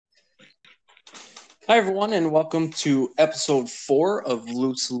Hi, everyone, and welcome to episode 4 of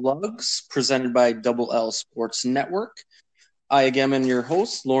Loose Lugs, presented by Double L Sports Network. I again am your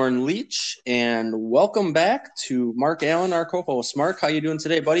host, Lauren Leach, and welcome back to Mark Allen, our co-host. Mark, how you doing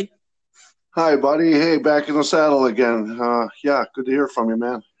today, buddy? Hi, buddy. Hey, back in the saddle again. Yeah, good to hear from you,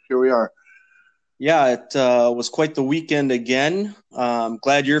 man. Here we are. Yeah, it was quite the weekend again.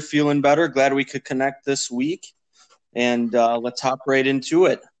 Glad you're feeling better. Glad we could connect this week, and let's hop right into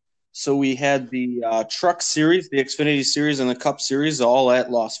it. So we had the Truck Series, the Xfinity Series, and the Cup Series all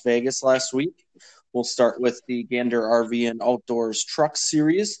at Las Vegas last week. We'll start with the Gander RV and Outdoors Truck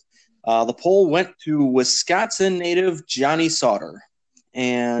Series. The poll went to Wisconsin native Johnny Sauter.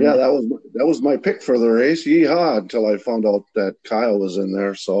 Yeah, And that was my pick for the race. Yeehaw! Until I found out that Kyle was in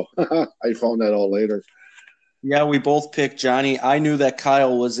there, so I found that out later. yeah, we both picked Johnny. I knew that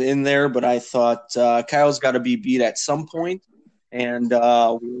Kyle was in there, but I thought Kyle's got to be beat at some point. And we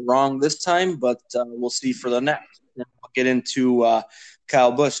were wrong this time, but we'll see for the next. And we'll get into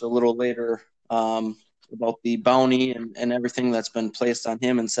Kyle Busch a little later about the bounty and everything that's been placed on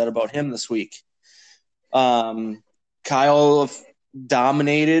him and said about him this week. Kyle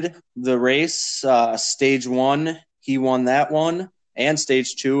dominated the race. Stage 1, he won that one, and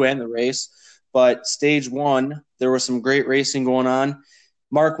stage 2 and the race. But stage 1, there was some great racing going on.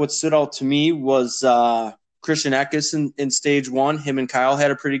 Mark, what stood out to me was Christian Eckes in stage 1. Him and Kyle had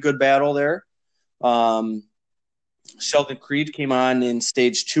a pretty good battle there. Sheldon Creed came on in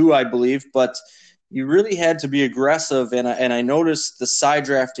stage 2, I believe, but you really had to be aggressive, and I noticed the side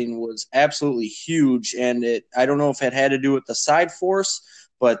drafting was absolutely huge, and I don't know if it had to do with the side force,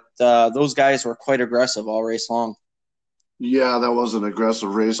 but those guys were quite aggressive all race long. Yeah, that was an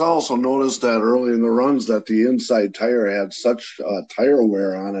aggressive race. I also noticed that early in the runs that the inside tire had such tire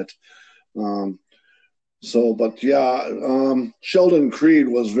wear on it. But yeah, Sheldon Creed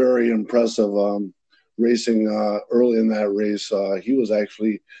was very impressive racing early in that race. He was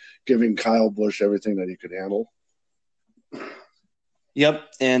actually giving Kyle Busch everything that he could handle.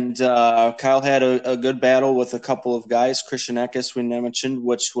 Yep, and Kyle had a good battle with a couple of guys. Christian Eckes, we mentioned,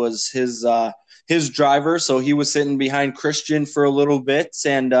 which was his driver, so he was sitting behind Christian for a little bit,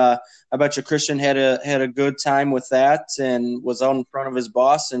 and I bet you Christian had a good time with that and was out in front of his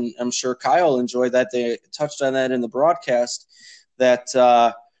boss, and I'm sure Kyle enjoyed that. They touched on that in the broadcast, that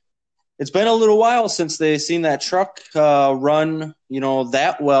it's been a little while since they seen that truck run,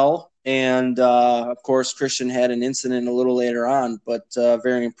 that well. And of course, Christian had an incident a little later on, but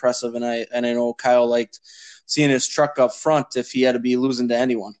very impressive. And I know Kyle liked seeing his truck up front if he had to be losing to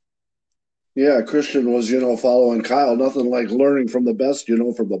anyone. Yeah, Christian was, following Kyle. Nothing like learning from the best,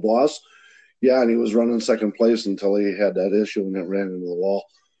 from the boss. Yeah, and he was running second place until he had that issue and it ran into the wall.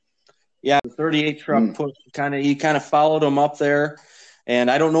 Yeah, the 38 truck push he kind of followed him up there, and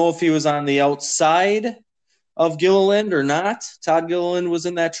I don't know if he was on the outside of Gilliland or not. Todd Gilliland was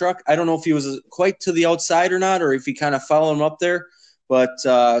in that truck. I don't know if he was quite to the outside or not, or if he kind of followed him up there. But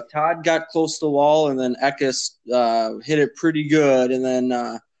Todd got close to the wall, and then Eckes hit it pretty good, and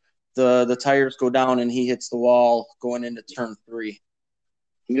then the tires go down, and he hits the wall going into turn 3.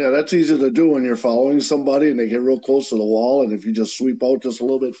 Yeah, that's easy to do when you're following somebody and they get real close to the wall, and if you just sweep out just a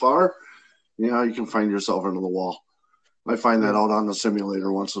little bit far, you can find yourself into the wall. I find that out on the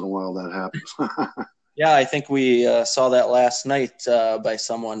simulator once in a while that happens. Yeah, I think we saw that last night by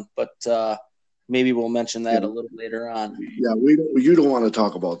someone, but maybe we'll mention that a little later on. Yeah, you don't want to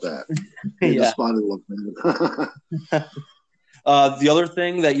talk about that. Yeah. The spot look bad. The other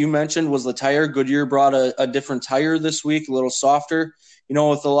thing that you mentioned was the tire. Goodyear brought a different tire this week, a little softer.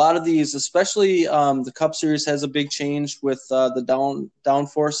 With a lot of these, especially the Cup Series has a big change with the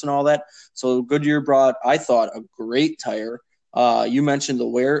downforce and all that. So Goodyear brought, I thought, a great tire. You mentioned the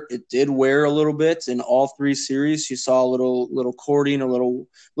wear. It did wear a little bit in all 3 series. You saw a little cording, a little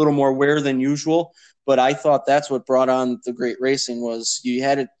more wear than usual. But I thought that's what brought on the great racing was you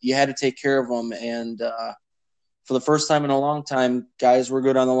had to take care of them. And for the first time in a long time, guys were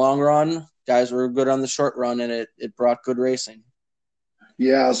good on the long run. Guys were good on the short run, and it brought good racing.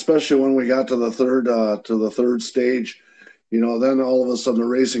 Yeah, especially when we got to the third stage, then all of a sudden the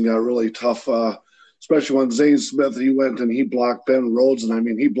racing got really tough. Especially when Zane Smith, he went and he blocked Ben Rhodes, and I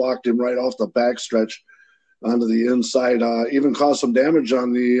mean he blocked him right off the backstretch onto the inside. Even caused some damage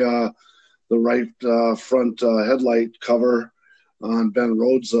on the right front headlight cover on Ben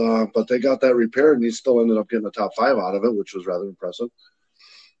Rhodes, but they got that repaired, and he still ended up getting a top 5 out of it, which was rather impressive.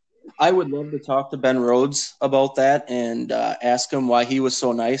 I would love to talk to Ben Rhodes about that and ask him why he was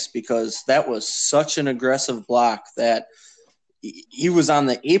so nice, because that was such an aggressive block that he was on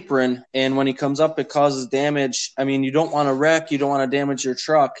the apron, and when he comes up, it causes damage. I mean, you don't want to wreck, you don't want to damage your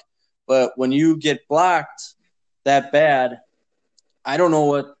truck, But when you get blocked that bad, I don't know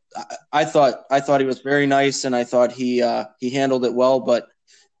what I thought. I thought he was very nice, and I thought he handled it well. But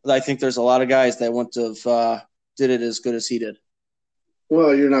I think there's a lot of guys that wouldn't have did it as good as he did.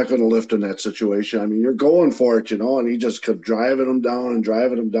 Well, you're not going to lift in that situation. I mean, you're going for it, and he just kept driving them down and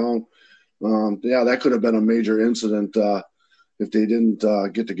driving them down. Yeah, that could have been a major incident if they didn't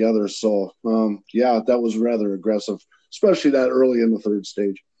get together. So, yeah, that was rather aggressive, especially that early in the third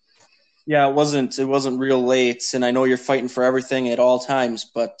stage. Yeah, it wasn't real late, and I know you're fighting for everything at all times,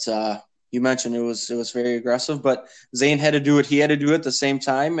 but you mentioned it was very aggressive. But Zane had to do it; he had to do it at the same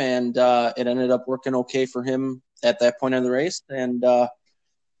time, and it ended up working okay for him at that point in the race. And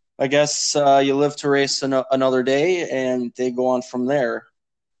I guess you live to race another day, and they go on from there.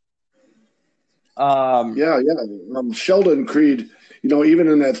 Yeah. Sheldon Creed, even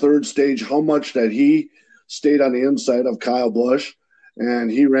in that third stage, how much that he stayed on the inside of Kyle Busch,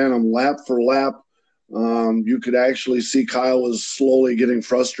 and he ran him lap for lap. You could actually see Kyle was slowly getting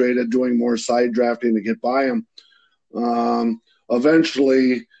frustrated, doing more side drafting to get by him.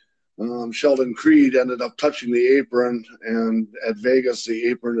 Eventually, Sheldon Creed ended up touching the apron, and at Vegas, the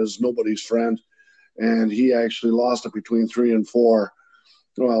apron is nobody's friend, and he actually lost it between 3 and 4.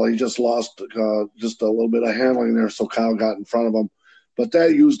 Well, he just lost just a little bit of handling there, so Kyle got in front of him. But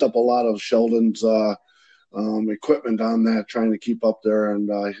that used up a lot of Sheldon's equipment on that, trying to keep up there, and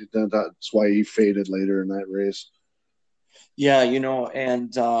that's why he faded later in that race. Yeah,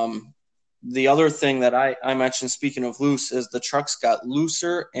 and the other thing that I mentioned, speaking of loose, is the trucks got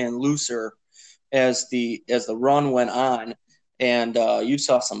looser and looser as the run went on, and you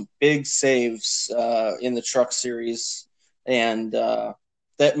saw some big saves in the truck series, and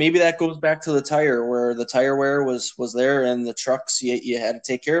that maybe that goes back to the tire, where the tire wear was there, and the trucks you had to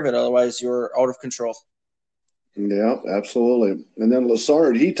take care of it, otherwise you're out of control. Yeah, absolutely. And then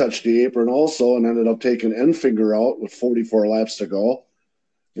Lassard, he touched the apron also and ended up taking Enfinger out with 44 laps to go.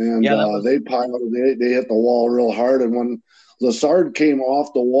 And Yeah, they hit the wall real hard. And when Lassard came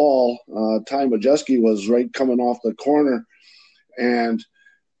off the wall, Ty Majeski was right coming off the corner, and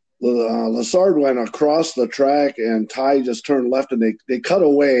Lassard went across the track, and Ty just turned left, and they cut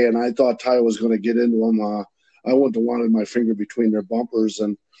away. And I thought Ty was going to get into him. I wouldn't have wanted my finger between their bumpers,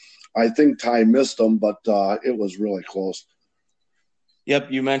 and I think Ty missed them, but it was really close.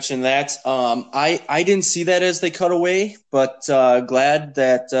 Yep, you mentioned that. I didn't see that as they cut away, but glad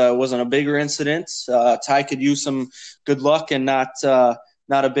that wasn't a bigger incident. Ty could use some good luck and not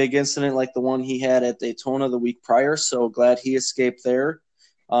a big incident like the one he had at Daytona the week prior. So glad he escaped there.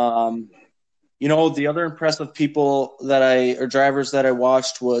 The other impressive drivers that I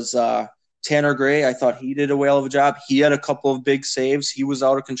watched was Tanner Gray. I thought he did a whale of a job. He had a couple of big saves. He was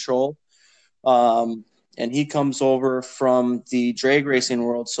out of control. And he comes over from the drag racing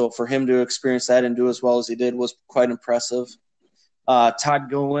world. So for him to experience that and do as well as he did was quite impressive. Todd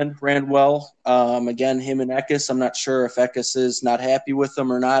Gilliland ran well. Again, him and Eckes. I'm not sure if Eckes is not happy with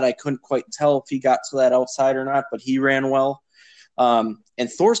him or not. I couldn't quite tell if he got to that outside or not, but he ran well. And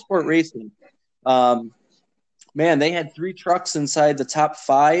ThorSport Racing, man, they had 3 trucks inside the top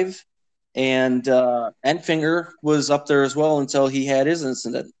 5, and Enfinger was up there as well until he had his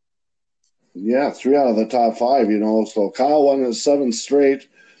incident. Yeah, 3 out of the top 5, So Kyle won his 7th straight.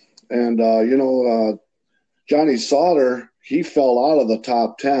 And, Johnny Sauter, he fell out of the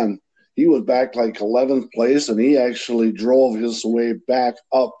top 10. He was back like 11th place, and he actually drove his way back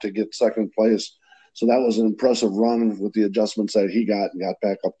up to get 2nd place. So that was an impressive run with the adjustments that he got and got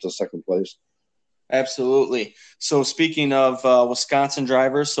back up to 2nd place. Absolutely. So speaking of Wisconsin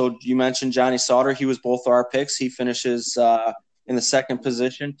drivers, so you mentioned Johnny Sauter. He was both our picks. He finishes in the 2nd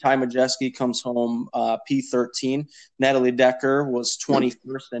position. Ty Majeski comes home P13. Natalie Decker was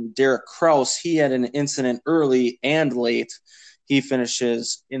 21st. And Derek Kraus, he had an incident early and late. He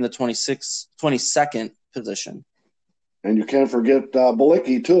finishes in the 22nd position. And you can't forget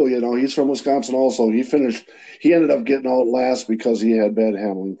Balicki, too. He's from Wisconsin also. He ended up getting out last because he had bad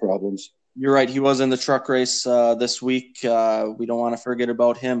handling problems. You're right. He was in the truck race this week. We don't want to forget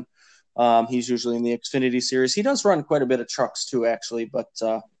about him. He's usually in the Xfinity series. He does run quite a bit of trucks too, actually. But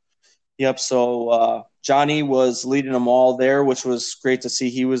yep. So Johnny was leading them all there, which was great to see.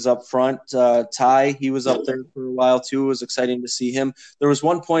 He was up front. Ty, he was up there for a while too. It was exciting to see him. There was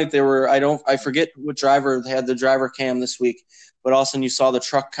one point I forget what driver had the driver cam this week, but all of a sudden you saw the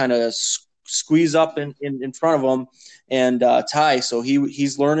truck kind of squeeze up in front of him, and Ty. So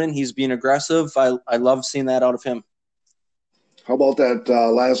he's learning. He's being aggressive. I love seeing that out of him. How about that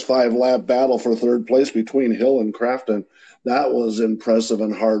last 5-lap battle for 3rd place between Hill and Crafton? That was impressive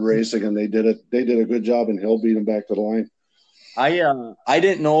and hard racing, and they did it. They did a good job, and Hill beat him back to the line. I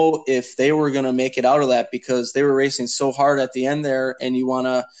didn't know if they were going to make it out of that because they were racing so hard at the end there, and you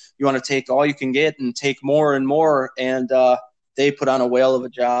wanna take all you can get and take more and more, and they put on a whale of a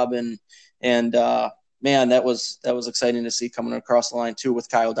job, and man, that was exciting to see coming across the line too with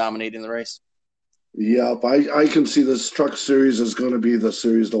Kyle dominating the race. Yep, I can see this truck series is going to be the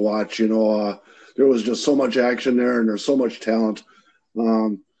series to watch. There was just so much action there, and there's so much talent.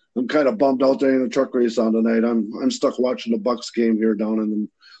 Um, I'm kind of bummed out there in the truck race on tonight. I'm stuck watching the Bucks game here down in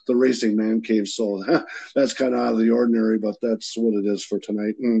the Racing Man Cave, so that's kind of out of the ordinary, but that's what it is for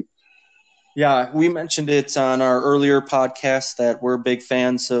tonight. And Yeah, we mentioned it on our earlier podcast that we're big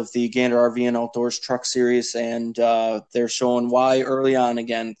fans of the Gander RV and Outdoors Truck Series, and they're showing why early on.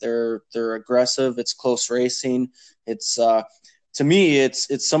 Again, they're aggressive. It's close racing. It's to me,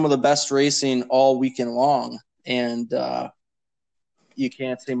 it's some of the best racing all weekend long, and you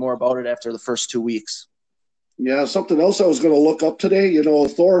can't say more about it after the first 2 weeks. yeah, something else I was going to look up today.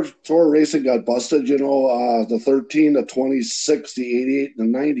 Thor Racing got busted. The 13, the 26, the 88, and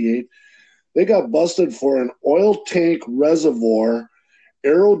the 98. They got busted for an oil tank reservoir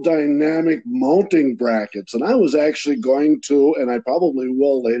aerodynamic mounting brackets. And I was actually going to, and I probably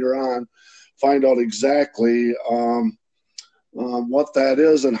will later on, find out exactly what that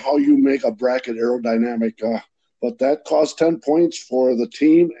is and how you make a bracket aerodynamic. But that cost 10 points for the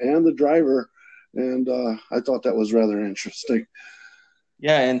team and the driver. And I thought that was rather interesting.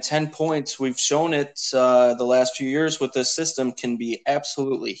 Yeah, and 10 points, we've shown it the last few years with this system can be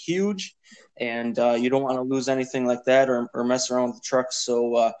absolutely huge. And you don't want to lose anything like that or mess around with the trucks.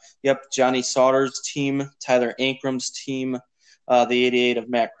 So, yep, Johnny Sauter's team, Tyler Ankram's team, the 88 of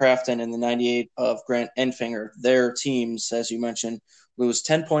Matt Crafton, and the 98 of Grant Enfinger, their teams, as you mentioned, lose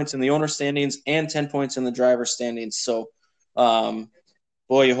 10 points in the owner standings and 10 points in the driver standings. So,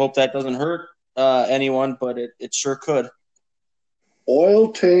 boy, you hope that doesn't hurt anyone, but it sure could.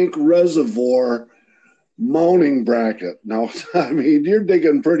 Oil tank reservoir mounting bracket. Now, I mean, you're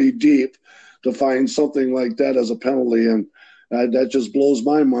digging pretty deep to find something like that as a penalty, and that just blows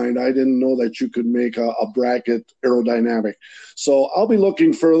my mind. I didn't know that you could make a bracket aerodynamic. So I'll be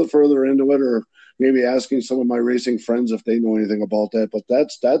looking further into it, or maybe asking some of my racing friends if they know anything about that. But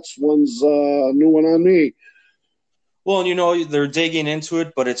that's one's a new one on me. Well, they're digging into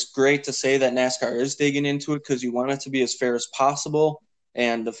it, but it's great to say that NASCAR is digging into it because you want it to be as fair as possible,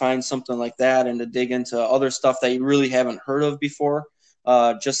 and to find something like that and to dig into other stuff that you really haven't heard of before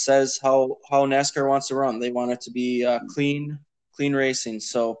just says how NASCAR wants to run. They want it to be clean racing.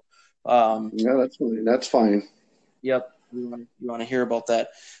 So, yeah, that's fine. Yep, you want to hear about that.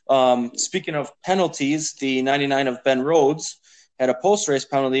 Speaking of penalties, the 99 of Ben Rhodes had a post-race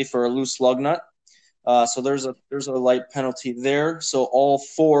penalty for a loose lug nut. So there's a light penalty there. So all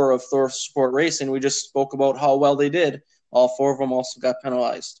four of Thor Sport Racing, we just spoke about how well they did. All four of them also got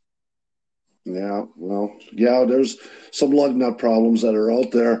penalized. Yeah, well, yeah, there's some lug nut problems that are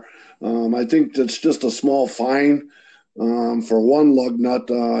out there. I think that's just a small fine for one lug nut.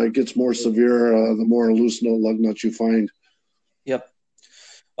 It gets more severe the more loose lug nuts you find. Yep.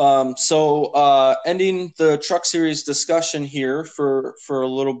 Ending the Truck Series discussion here for a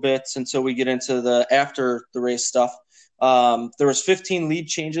little bit until we get into the after the race stuff. There was 15 lead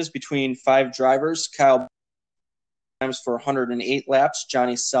changes between 5 drivers. Kyle times for 108 laps.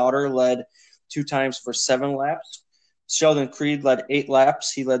 Johnny Sauter led 2 times for 7 laps. Sheldon Creed led 8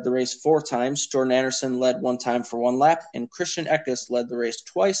 laps. He led the race 4 times. Jordan Anderson led 1 time for 1 lap. And Christian Eckes led the race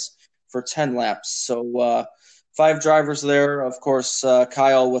twice for 10 laps. So 5 drivers there. Of course,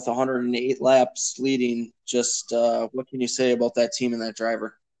 Kyle with 108 laps leading. Just what can you say about that team and that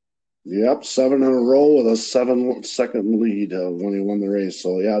driver? Yep, 7 in a row with a 7-second lead when he won the race.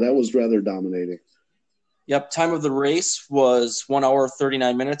 So, yeah, that was rather dominating. Yep, time of the race was 1 hour,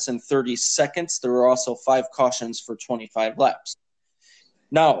 39 minutes, and 30 seconds. There were also 5 cautions for 25 laps.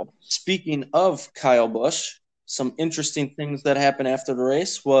 Now, speaking of Kyle Busch, some interesting things that happened after the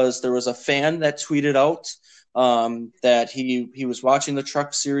race was there was a fan that tweeted out that he was watching the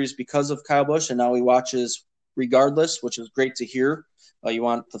Truck Series because of Kyle Busch, and now he watches regardless, which is great to hear. You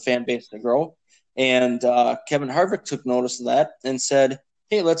want the fan base to grow. And Kevin Harvick took notice of that and said,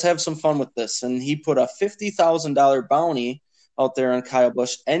 hey, let's have some fun with this. And he put a $50,000 bounty out there on Kyle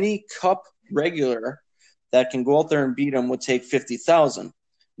Busch. Any Cup regular that can go out there and beat him would take $50,000.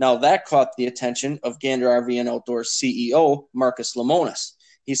 Now, that caught the attention of Gander RV and Outdoors CEO, Marcus Lemonis.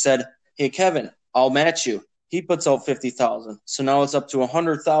 He said, hey, Kevin, I'll match you. He puts out $50,000. So now it's up to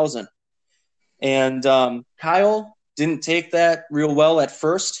 $100,000. And Kyle didn't take that real well at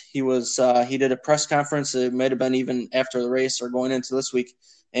first. He did a press conference. It might have been even after the race or going into this week.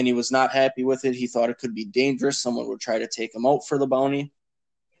 and he was not happy with it. He thought it could be dangerous. Someone would try to take him out for the bounty.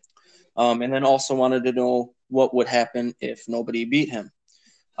 And then also wanted to know what would happen if nobody beat him.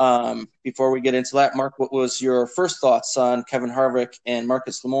 Before we get into that, Mark, what was your first thoughts on Kevin Harvick and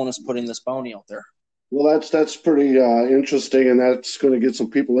Marcus Lemonis putting this bounty out there? Well, that's pretty interesting, and that's going to get some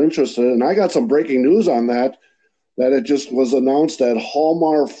people interested. And I got some breaking news on that it just was announced that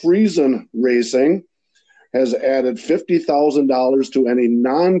Hallmar Friesen Racing has added $50,000 to any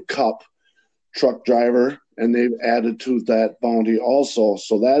non-Cup truck driver, and they've added to that bounty also.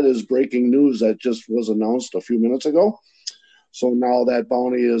 So that is breaking news that just was announced a few minutes ago. So now that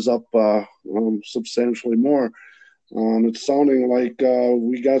bounty is up substantially more. It's sounding like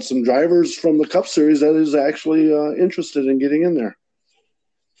we got some drivers from the Cup Series that is actually interested in getting in there.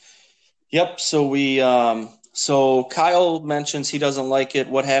 Yep. So so Kyle mentions he doesn't like it.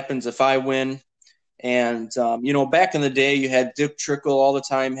 What happens if I win? And, back in the day, you had Dick Trickle all the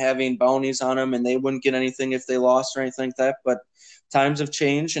time having bounties on him, and they wouldn't get anything if they lost or anything like that. But times have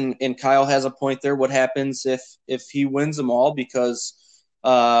changed, and Kyle has a point there. What happens if he wins them all? Because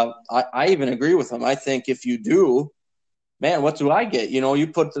I even agree with him. I think if you do, man, what do I get? You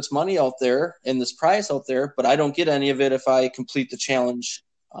put this money out there and this prize out there, but I don't get any of it if I complete the challenge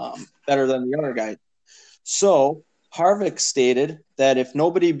better than the other guy. So Harvick stated that if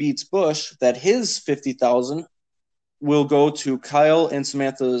nobody beats Busch, that his $50,000 will go to Kyle and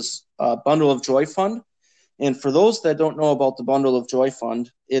Samantha's Bundle of Joy Fund. And for those that don't know about the Bundle of Joy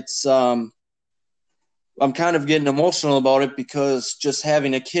Fund, it's I'm kind of getting emotional about it because just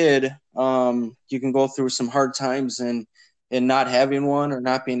having a kid, you can go through some hard times, and not having one or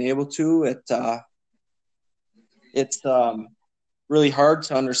not being able to, it's really hard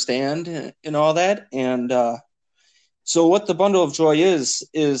to understand and all that. And so what the Bundle of Joy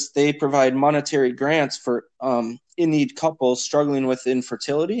is they provide monetary grants for in-need couples struggling with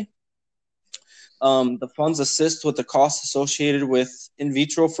infertility. The funds assist with the costs associated with in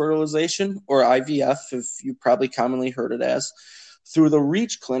vitro fertilization, or IVF, if you probably commonly heard it as, through the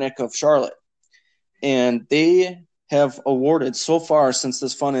Reach Clinic of Charlotte. And they have awarded so far since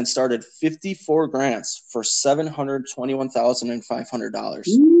this fund had started 54 grants for $721,500.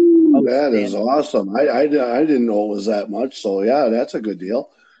 That is awesome. I didn't know it was that much. So, yeah, that's a good deal.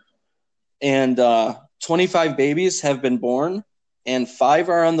 And 25 babies have been born, and 5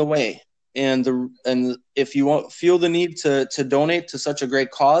 are on the way. And if you feel the need to donate to such a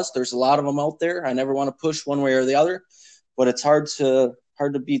great cause, there's a lot of them out there. I never want to push one way or the other, but it's hard to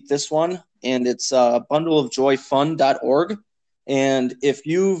beat this one. And it's bundleofjoyfund.org. And if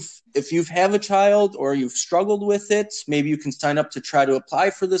you've have a child or you've struggled with it, maybe you can sign up to try to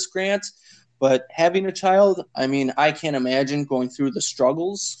apply for this grant. But having a child, I mean, I can't imagine going through the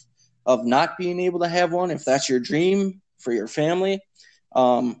struggles of not being able to have one. If that's your dream for your family,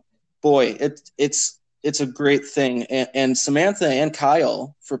 boy, it's a great thing. And Samantha and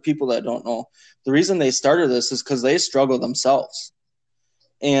Kyle, for people that don't know, the reason they started this is because they struggle themselves.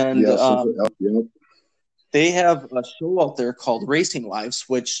 And yes, they have a show out there called Racing Wives,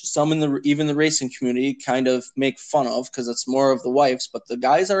 which some even the racing community kind of make fun of because it's more of the wives, but the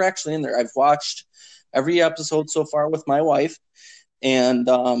guys are actually in there. I've watched every episode so far with my wife, and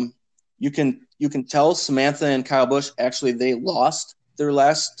you can tell Samantha and Kyle Busch, actually they lost their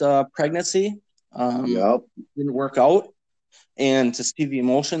last pregnancy. Didn't work out. And to see the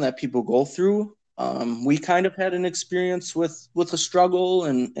emotion that people go through, we kind of had an experience with a struggle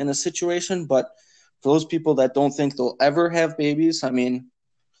and a situation, but for those people that don't think they'll ever have babies, I mean,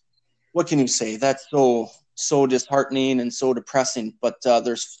 what can you say? That's so disheartening and so depressing. But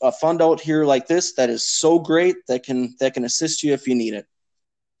there's a fund out here like this that is so great that can assist you if you need it.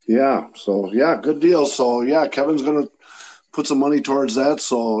 Yeah. So yeah, good deal. So yeah, Kevin's gonna put some money towards that.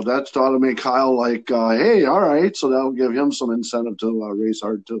 So that's ought to make Kyle like, hey, all right. So that'll give him some incentive to race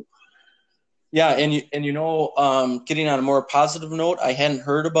hard too. Yeah, and getting on a more positive note, I hadn't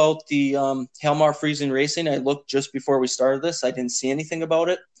heard about the Hallmar Friesen Racing. I looked just before we started this. I didn't see anything about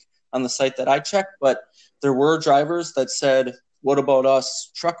it on the site that I checked, but there were drivers that said, what about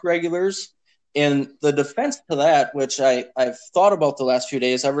us truck regulars? And the defense to that, which I've thought about the last few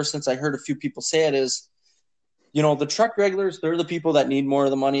days, ever since I heard a few people say it, is, the truck regulars, they're the people that need more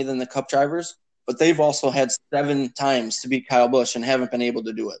of the money than the Cup drivers, but they've also had 7 times to beat Kyle Busch and haven't been able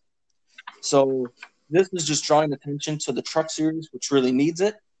to do it. So this is just drawing attention to the truck series, which really needs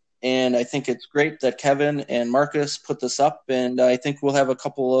it. And I think it's great that Kevin and Marcus put this up. And I think we'll have a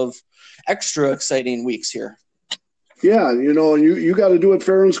couple of extra exciting weeks here. Yeah, you got to do it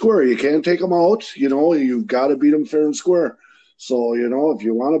fair and square. You can't take them out. You've got to beat them fair and square. So, if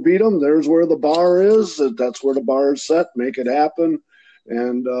you want to beat them, there's where the bar is. That's where the bar is set. Make it happen.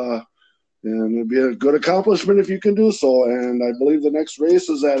 and it'd be a good accomplishment if you can do so. And I believe the next race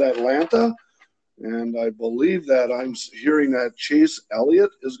is at Atlanta, and I believe that I'm hearing that Chase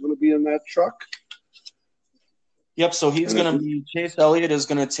Elliott is going to be in that truck. Yep, so Chase Elliott is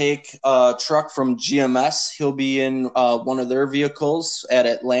going to take a truck from GMS. He'll be in one of their vehicles at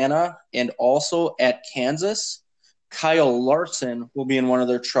Atlanta and also at Kansas. Kyle Larson will be in one of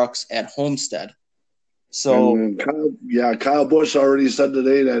their trucks at Homestead. So, Kyle Busch already said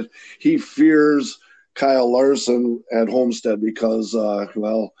today that he fears Kyle Larson at Homestead because,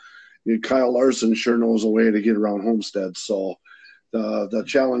 Kyle Larson sure knows a way to get around Homestead. So the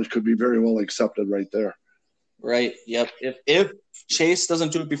challenge could be very well accepted right there. Right. Yep. If Chase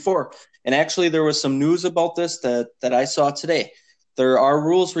doesn't do it before, and actually there was some news about this that I saw today. There are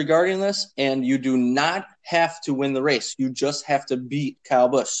rules regarding this, and you do not have to win the race. You just have to beat Kyle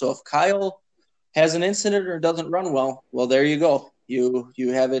Busch. So if Kyle has an incident or doesn't run well, there you go. You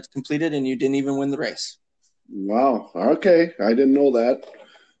have it completed, and you didn't even win the race. Wow. Okay. I didn't know that.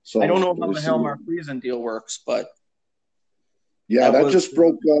 So I don't know how the Helmar Friesen deal works, but yeah, that just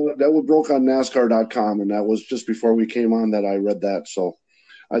broke. That broke on NASCAR.com, and that was just before we came on that I read that. So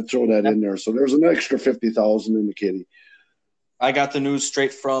I'd throw that in there. So there's an extra 50,000 in the kitty. I got the news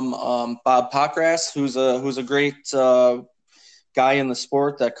straight from Bob Pockrass, who's a great guy in the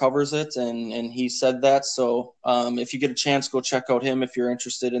sport that covers it, and he said that. So if you get a chance, go check out him if you're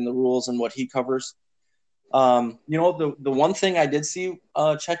interested in the rules and what he covers. The one thing I did see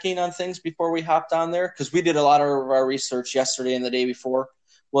checking on things before we hopped on there, because we did a lot of our research yesterday and the day before,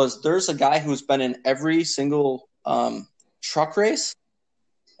 was there's a guy who's been in every single truck race,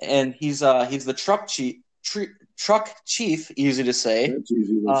 and he's the truck chief, easy to say. That's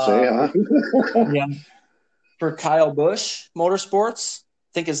easy to say, huh? Yeah. For Kyle Busch Motorsports,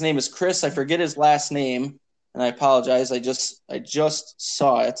 I think his name is Chris. I forget his last name, and I apologize. I just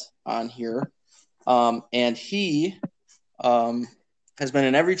saw it on here. And he has been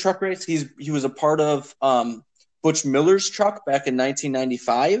in every truck race. He was a part of Butch Miller's truck back in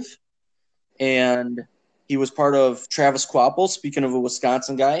 1995, and he was part of Travis Kvapil. Speaking of a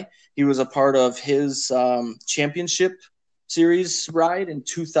Wisconsin guy, he was a part of his championship series ride in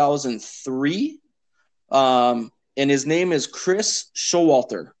 2003. And his name is Chris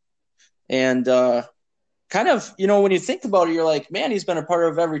Showalter. And kind of, when you think about it, you're like, man, he's been a part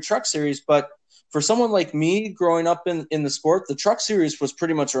of every truck series, but for someone like me growing up in the sport, the truck series was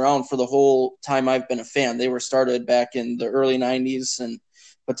pretty much around for the whole time I've been a fan. They were started back in the early 90s.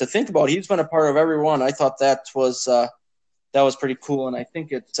 But to think about, he's been a part of every one. I thought that was pretty cool. And I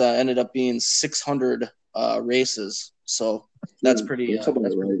think it ended up being 600 races. So that's pretty, that's about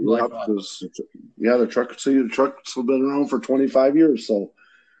right. The trucks have been around for 25 years. So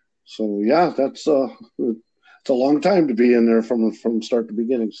yeah, it's a long time to be in there from start to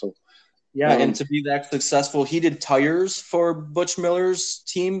beginning. So. Yeah, and to be that successful, he did tires for Butch Miller's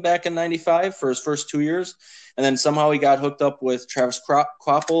team back in 95 for his first 2 years. And then somehow he got hooked up with Travis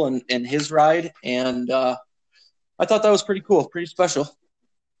Kvapil and his ride. And I thought that was pretty cool, pretty special.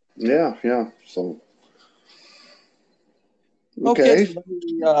 Yeah. So, okay. So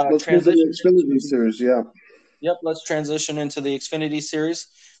let's move to the Xfinity Series, yeah. Yep, let's transition into the Xfinity Series.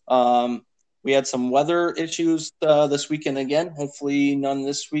 We had some weather issues this weekend again. Hopefully none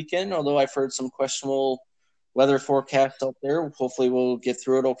this weekend, although I've heard some questionable weather forecasts out there. Hopefully we'll get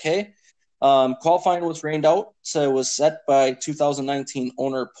through it okay. Qualifying was rained out, so it was set by 2019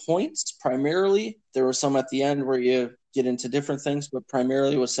 owner points primarily. There were some at the end where you get into different things, but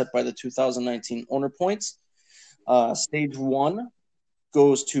primarily was set by the 2019 owner points. Stage 1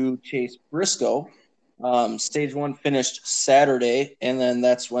 goes to Chase Briscoe. Stage 1 finished Saturday, and then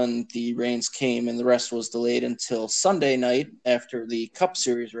that's when the rains came, and the rest was delayed until Sunday night after the Cup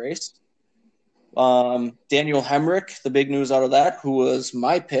Series race. Daniel Hemrick, the big news out of that, who was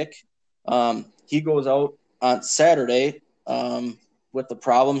my pick, he goes out on Saturday with the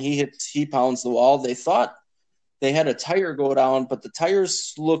problem. He pounds the wall. They thought they had a tire go down, but the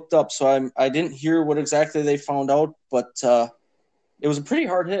tires looked up, so I didn't hear what exactly they found out, but it was a pretty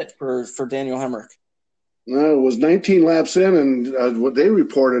hard hit for Daniel Hemrick. No, it was 19 laps in, and what they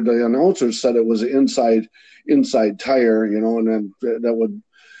reported, the announcers said it was an inside tire, and then that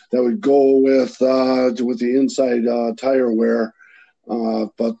would go with the inside tire wear.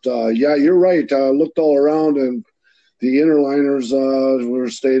 But yeah, you're right. Looked all around, and the inner liners were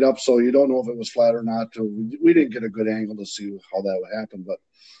stayed up, so you don't know if it was flat or not. We didn't get a good angle to see how that would happen, but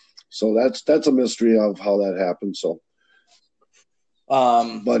so that's a mystery of how that happened. So.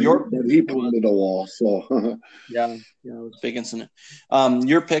 But he pounded a wall, so yeah, it was a big incident.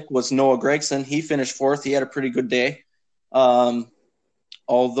 Your pick was Noah Gragson. He finished 4th. He had a pretty good day.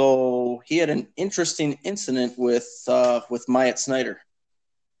 although he had an interesting incident with Myatt Snyder.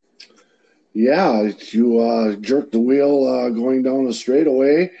 Yeah, you jerked the wheel going down a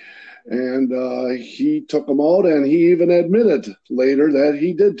straightaway, and he took him out, and he even admitted later that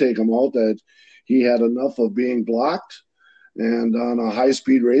he did take him out, that he had enough of being blocked. And on a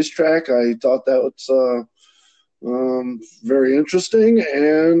high-speed racetrack, I thought that was very interesting,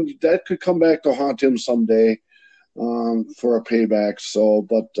 and that could come back to haunt him someday for a payback. So,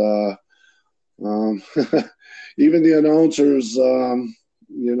 but even the announcers,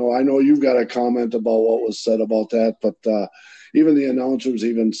 I know you've got a comment about what was said about that, but even the announcers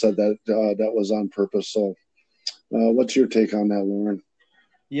even said that that was on purpose. So, what's your take on that, Lauren?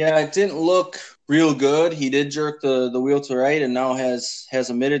 Yeah, it didn't look real good. He did jerk the wheel to the right, and now has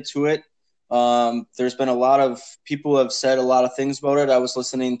admitted to it. There's been a lot of people have said a lot of things about it. I was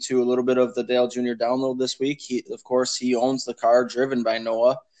listening to a little bit of the Dale Jr. download this week. He owns the car driven by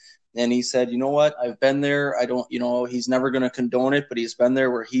Noah. And he said, you know what? I've been there. I don't, he's never going to condone it, but he's been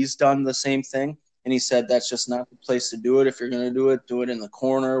there where he's done the same thing. And he said, that's just not the place to do it. If you're going to do it in the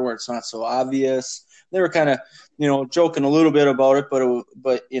corner where it's not so obvious. They were kind of, joking a little bit about it,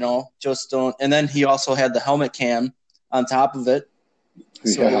 but just don't. And then he also had the helmet cam on top of it.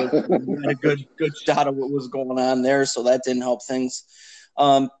 So we had a good shot of what was going on there. So that didn't help things.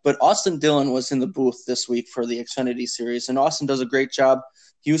 But Austin Dillon was in the booth this week for the Xfinity Series, and Austin does a great job.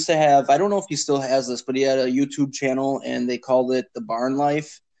 He used to have, I don't know if he still has this, but he had a YouTube channel, and they called it The Barn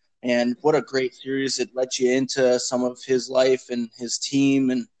Life. And what a great series. It lets you into some of his life and his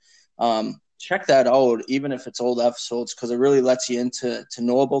team. And check that out, even if it's old episodes, because it really lets you into to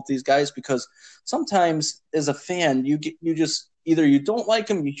know about these guys. Because sometimes as a fan, you just either you don't like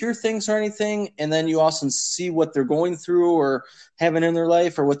them, you hear things or anything, and then you also see what they're going through or having in their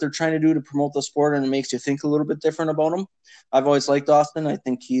life or what they're trying to do to promote the sport, and it makes you think a little bit different about them. I've always liked Austin. I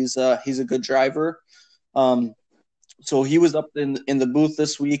think he's a good driver. So he was up in the booth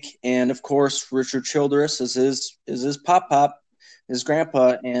this week, and of course Richard Childress is his pop, his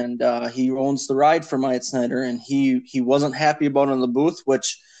grandpa, and he owns the ride for Myatt Snyder, and he wasn't happy about it in the booth,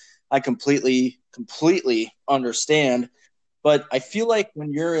 which I completely understand. But I feel like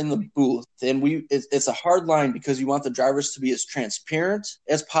when you're in the booth, and it's a hard line because you want the drivers to be as transparent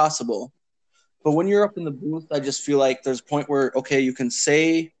as possible. But when you're up in the booth, I just feel like there's a point where, okay, you can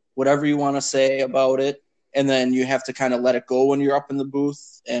say whatever you want to say about it, and then you have to kind of let it go when you're up in the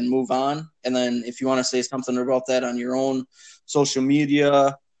booth and move on. And then if you want to say something about that on your own social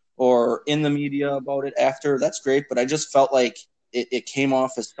media or in the media about it after, that's great. But I just felt like it came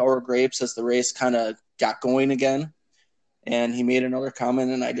off as sour grapes as the race kind of got going again. And he made another comment,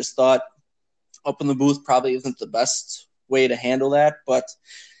 and I just thought up in the booth probably isn't the best way to handle that. But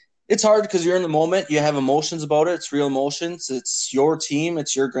it's hard because you're in the moment. You have emotions about it. It's real emotions. It's your team.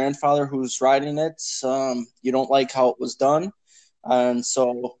 It's your grandfather who's riding it. You don't like how it was done. And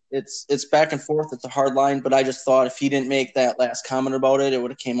so it's back and forth. It's a hard line. But I just thought if he didn't make that last comment about it, it would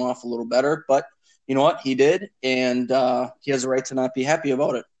have came off a little better. But you know what? He did, and he has a right to not be happy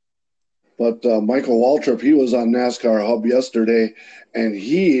about it. But Michael Waltrip, he was on NASCAR Hub yesterday, and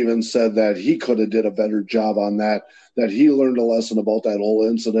he even said that he could have did a better job on that he learned a lesson about that whole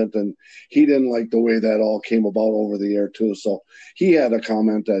incident, and he didn't like the way that all came about over the air too. So he had a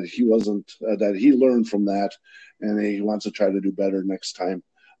comment that he wasn't that he learned from that, and he wants to try to do better next time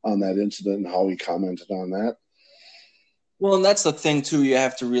on that incident and how he commented on that. Well, and that's the thing too. You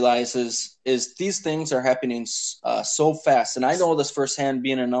have to realize is these things are happening so fast, and I know this firsthand,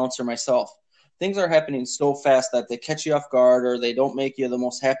 being an announcer myself. Things are happening so fast that they catch you off guard, or they don't make you the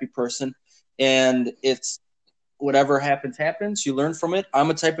most happy person. And it's whatever happens. You learn from it. I'm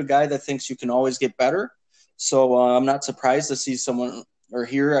a type of guy that thinks you can always get better, so I'm not surprised to see someone or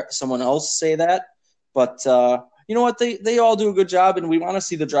hear someone else say that. But you know what? They all do a good job, and we want to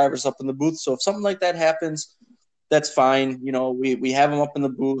see the drivers up in the booth. So if something like that happens, that's fine. You know, we have them up in the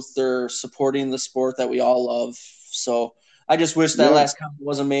booth. They're supporting the sport that we all love. So I just wish that last comment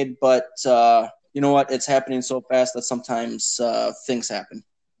wasn't made. But you know what? It's happening so fast that sometimes things happen.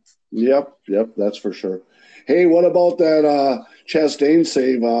 Yep, that's for sure. Hey, what about that Chastain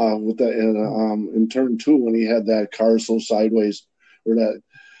save with that in turn 2 when he had that car so sideways, or that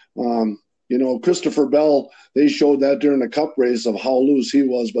Christopher Bell, they showed that during the Cup race of how loose he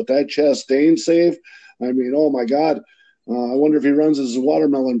was, but that Chastain save, I mean, oh my God. I wonder if he runs his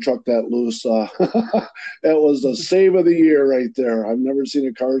watermelon truck that loose. That was the save of the year right there. I've never seen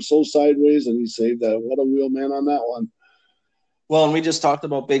a car so sideways, and he saved that. What a wheel man on that one. Well, and we just talked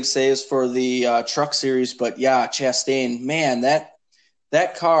about big saves for the truck series, but yeah, Chastain, man,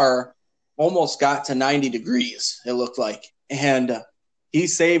 that car almost got to 90 degrees, it looked like. And he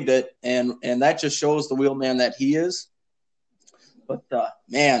saved it, and that just shows the wheelman that he is. But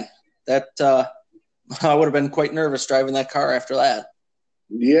man, that I would have been quite nervous driving that car after that.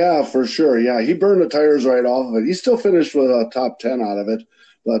 Yeah, for sure. Yeah, he burned the tires right off of it. He still finished with a top 10 out of it.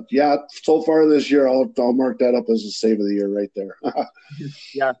 But yeah, so far this year, I'll mark that up as a save of the year right there.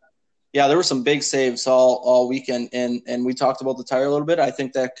 Yeah. Yeah, there were some big saves all weekend, and we talked about the tire a little bit. I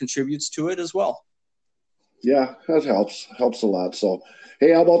think that contributes to it as well. Yeah, that helps a lot. So,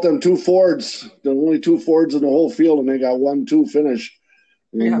 hey, how about them two Fords? There were only two Fords in the whole field, and they got 1-2 finish.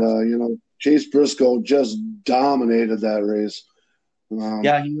 And, Yeah. Chase Briscoe just dominated that race.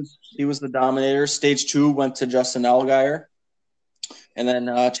 Yeah, he was the dominator. Stage 2 went to Justin Allgaier, and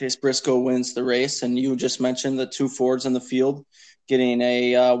then Chase Briscoe wins the race. And you just mentioned the two Fords in the field getting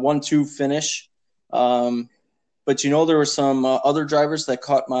a 1-2 finish. But there were some other drivers that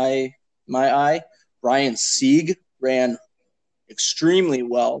caught my eye. Ryan Sieg ran extremely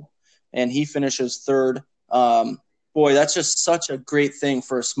well, and he finishes third. Boy, that's just such a great thing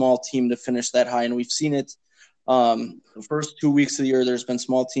for a small team to finish that high, and we've seen it the first 2 weeks of the year. There's been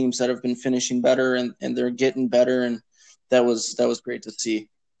small teams that have been finishing better, and they're getting better, and that was great to see.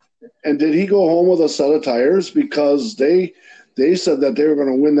 And did he go home with a set of tires? Because they said that they were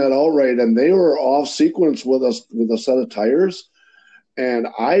going to win that outright, and they were off sequence with a set of tires. And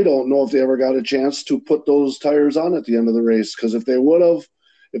I don't know if they ever got a chance to put those tires on at the end of the race, because if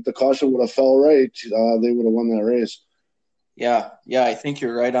the caution would have fell right, they would have won that race. Yeah, I think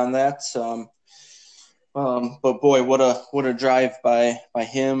you're right on that. But boy, what a drive by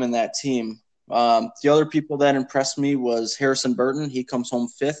him and that team. The other people that impressed me was Harrison Burton. He comes home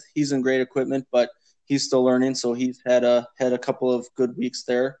fifth. He's in great equipment, but he's still learning, so he's had a couple of good weeks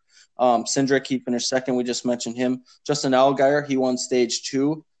there. Cindric, he finished second. We just mentioned him. Justin Allgaier, he won stage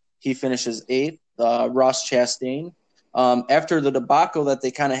 2. He finishes eighth. Ross Chastain. After the debacle that they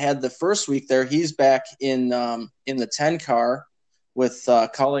kind of had the first week there, he's back in the 10 car with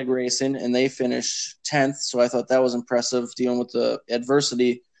Colleague Racing, and they finish 10th. So I thought that was impressive, dealing with the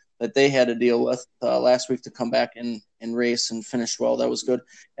adversity that they had to deal with last week to come back and race and finish well. That was good.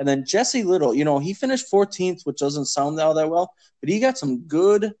 And then Jesse Little, he finished 14th, which doesn't sound all that well, but he got some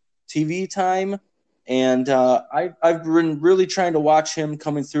good TV time. And I've been really trying to watch him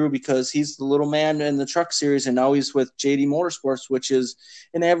coming through, because he's the little man in the truck series, and now he's with JD Motorsports, which is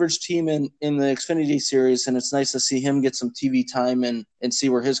an average team in the Xfinity series. And it's nice to see him get some TV time and see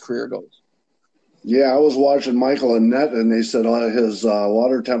where his career goes. Yeah, I was watching Michael Annett, and they said his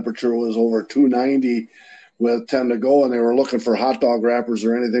water temperature was over 290 with 10 to go, and they were looking for hot dog wrappers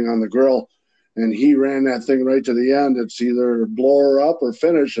or anything on the grill. And he ran that thing right to the end. It's either blow her up or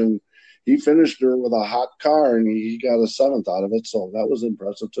finish, and he finished her with a hot car, and he got a 7th out of it. So that was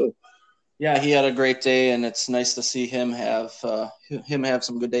impressive too. Yeah, he had a great day, and it's nice to see him have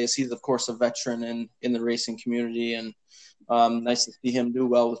some good days. He's, of course, a veteran in the racing community, and nice to see him do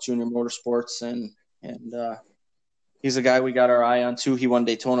well with Junior Motorsports. And he's a guy we got our eye on too. He won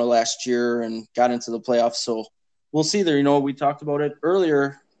Daytona last year and got into the playoffs. So we'll see there. We talked about it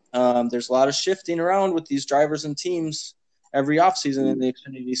earlier. There's a lot of shifting around with these drivers and teams every offseason in the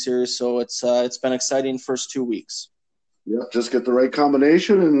Xfinity Series. So it's been exciting first 2 weeks. Yeah, just get the right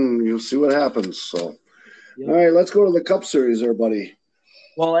combination and you'll see what happens. So, All right, let's go to the Cup Series there, buddy.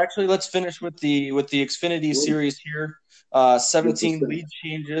 Well, actually, let's finish with the Xfinity Series here. 17 lead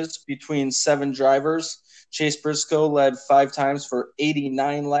changes between 7 drivers. Chase Briscoe led 5 times for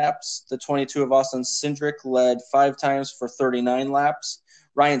 89 laps. The 22 of Austin Cindric led 5 times for 39 laps.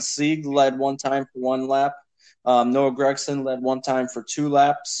 Ryan Sieg led 1 time for 1 lap. Noah Gragson led 1 time for 2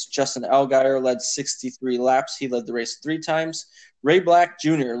 laps. Justin Allgaier led 63 laps. He led the race 3 times. Ray Black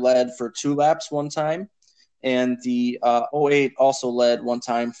Jr. led for 2 laps 1 time. And the 08 also led 1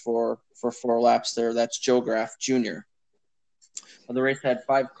 time for 4 laps there. That's Joe Graf Jr. The race had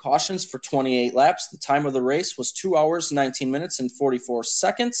 5 cautions for 28 laps. The time of the race was 2 hours, 19 minutes, and 44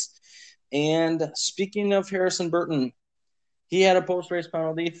 seconds. And speaking of Harrison Burton, he had a post-race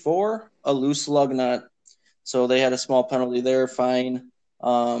penalty for a loose lug nut. So they had a small penalty there, fine.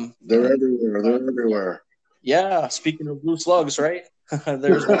 They're everywhere. Yeah, speaking of loose lugs, right?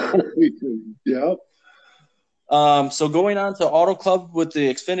 There's one. Yeah. So going on to Auto Club with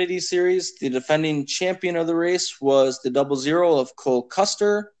the Xfinity Series, the defending champion of the race was the 00 of Cole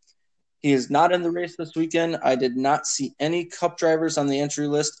Custer. He is not in the race this weekend. I did not see any Cup drivers on the entry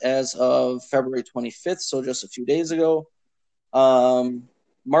list as of February 25th, so just a few days ago.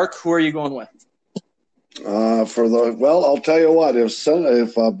 Mark, who are you going with? I'll tell you what.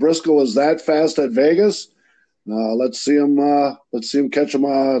 If Briscoe is that fast at Vegas, let's see him catch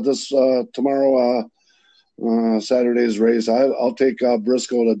him this tomorrow. Saturday's race. I'll take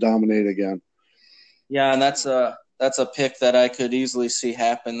Briscoe to dominate again. Yeah, and that's a pick that I could easily see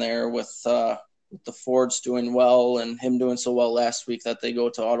happen there with the Fords doing well and him doing so well last week that they go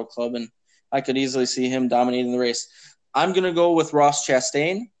to Auto Club, and I could easily see him dominating the race. I'm going to go with Ross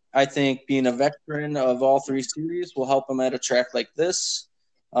Chastain. I think being a veteran of all three series will help him at a track like this.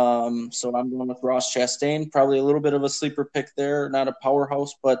 So I'm going with Ross Chastain. Probably a little bit of a sleeper pick there, not a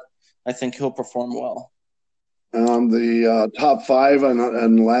powerhouse, but I think he'll perform well. The top five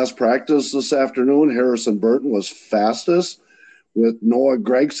and last practice this afternoon, Harrison Burton was fastest, with Noah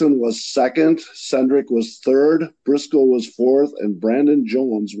Gragson was second, Cindric was third, Briscoe was fourth, and Brandon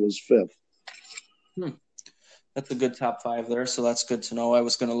Jones was fifth. That's a good top five there, so that's good to know. I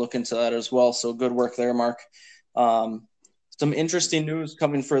was going to look into that as well, so good work there, Mark. Some interesting news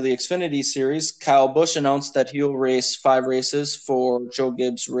coming for the Xfinity Series. Kyle Busch announced that he'll race 5 races for Joe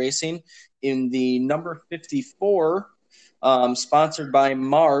Gibbs Racing in the number 54, sponsored by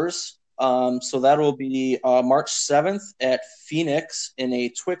Mars. So that will be March 7th at Phoenix in a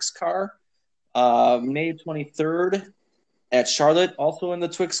Twix car. May 23rd at Charlotte, also in the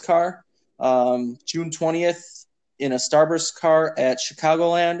Twix car. June 20th in a Starburst car at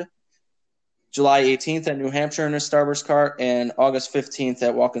Chicagoland. July 18th at New Hampshire in a Starburst car, and August 15th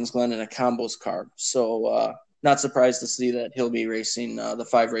at Watkins Glen in a Combos car. So not surprised to see that he'll be racing the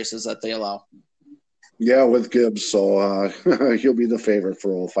 5 races that they allow. Yeah, with Gibbs, so he'll be the favorite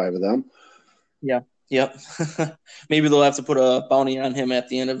for all 5 of them. Yeah, yep. Maybe they'll have to put a bounty on him at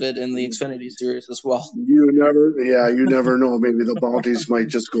the end of it in the Xfinity Series as well. You never know. Maybe the bounties might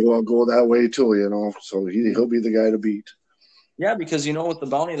just go that way too, So he'll be the guy to beat. Yeah, because, with the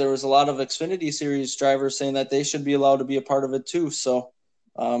bounty, there was a lot of Xfinity Series drivers saying that they should be allowed to be a part of it too. So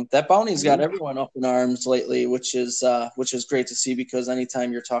that bounty's got everyone up in arms lately, which is great to see, because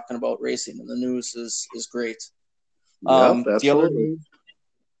anytime you're talking about racing in the news is great. Yep, absolutely.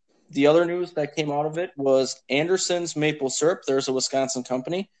 The other news that came out of it was Anderson's Maple Syrup. There's a Wisconsin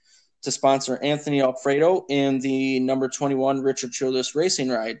company to sponsor Anthony Alfredo in the number 21 Richard Childress Racing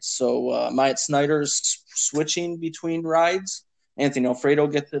ride. So Myatt Snyder's switching between rides. Anthony Alfredo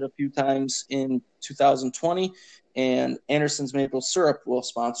gets it a few times in 2020, and Anderson's Maple Syrup will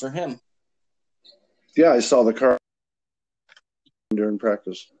sponsor him. Yeah, I saw the car during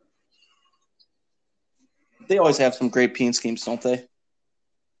practice. They always have some great paint schemes, don't they?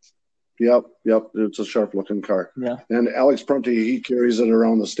 Yep. It's a sharp-looking car. Yeah. And Alex Prunty, he carries it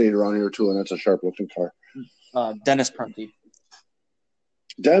around the state around here too, and that's a sharp-looking car. Dennis Prunty.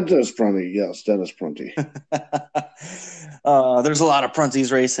 Dennis Prunty, yes, Dennis Prunty. There's a lot of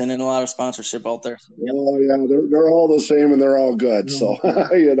Prunties racing and a lot of sponsorship out there. Yep. Oh yeah, they're all the same and they're all good. So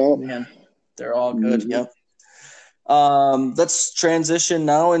Man, they're all good. Mm-hmm. Yep. Let's transition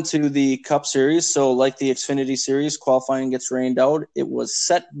now into the Cup Series. So, like the Xfinity Series, qualifying gets rained out. It was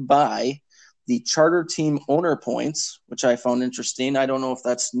set by the charter team owner points, which I found interesting. I don't know if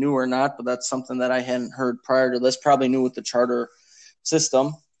that's new or not, but that's something that I hadn't heard prior to this. Probably new with the charter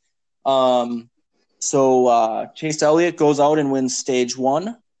system. So Chase Elliott goes out and wins stage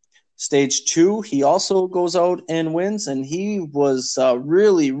 1. Stage 2, he also goes out and wins, and he was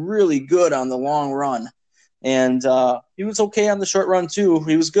really, really good on the long run. And he was okay on the short run too.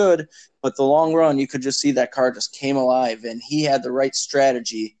 He was good, but the long run, you could just see that car just came alive, and he had the right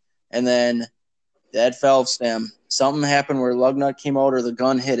strategy. And then that valve stem, something happened where lug nut came out or the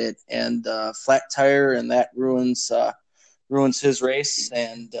gun hit it, and flat tire, and that ruins his race.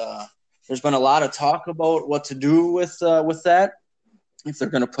 And there's been a lot of talk about what to do with that, if they're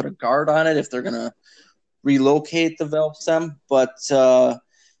going to put a guard on it, if they're going to relocate the valve stem. But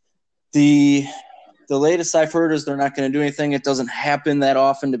the latest I've heard is they're not going to do anything. It doesn't happen that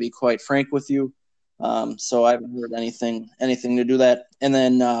often, to be quite frank with you. So I haven't heard anything to do that. And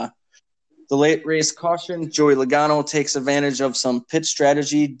then the late race caution, Joey Logano takes advantage of some pit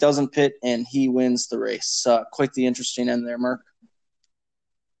strategy, doesn't pit, and he wins the race. Quite the interesting end there, Mark.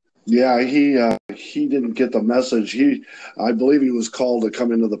 Yeah, he didn't get the message. I believe he was called to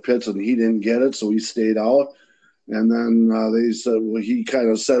come into the pits, and he didn't get it, so he stayed out. And then they said, well, he kind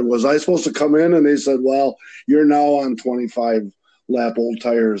of said, was I supposed to come in? And they said, well, you're now on 25-lap old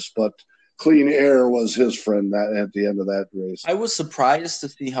tires, but clean air was his friend at the end of that race. I was surprised to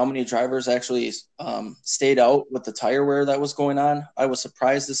see how many drivers actually stayed out with the tire wear that was going on. I was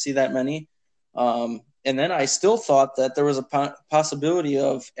surprised to see that many. And then I still thought that there was a possibility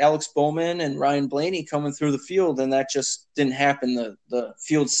of Alex Bowman and Ryan Blaney coming through the field, and that just didn't happen. The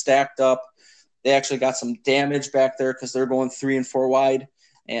field stacked up. They actually got some damage back there because they're going 3 and 4 wide,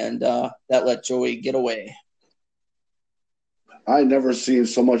 and that let Joey get away. I never seen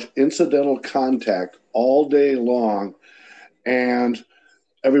so much incidental contact all day long, and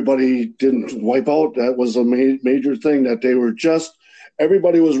everybody didn't wipe out. That was a major thing, that they were just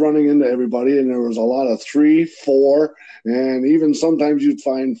everybody was running into everybody, and there was a lot of 3, 4, and even sometimes you'd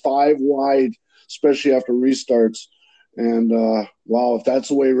find 5 wide, especially after restarts. And wow, if that's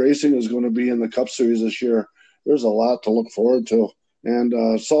the way racing is going to be in the Cup Series this year, there's a lot to look forward to.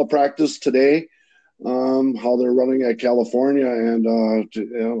 And saw practice today, how they're running at California, and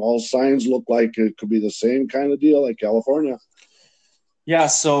all signs look like it could be the same kind of deal at California. Yeah,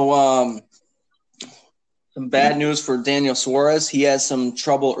 so some bad news for Daniel Suarez. He has some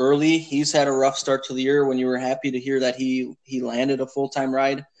trouble early. He's had a rough start to the year. When you were happy to hear that he landed a full-time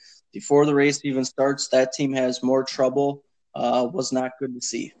ride before the race even starts, that team has more trouble. Was not good to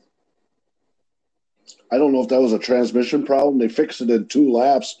see. I don't know if that was a transmission problem. They fixed it in 2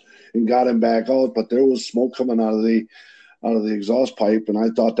 laps and got him back out, but there was smoke coming out of the exhaust pipe, and I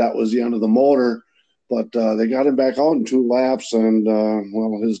thought that was the end of the motor. But they got him back out in 2 laps, and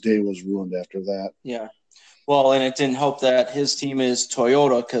well, his day was ruined after that. Yeah. Well, and it didn't help that his team is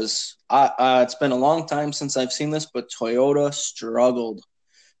Toyota, because it's been a long time since I've seen this, but Toyota struggled.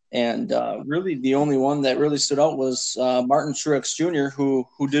 And really the only one that really stood out was Martin Truex Jr.,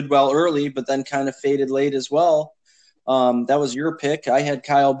 who did well early, but then kind of faded late as well. That was your pick. I had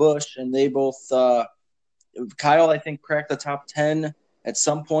Kyle Busch, and they both Kyle, I think, cracked the top 10 at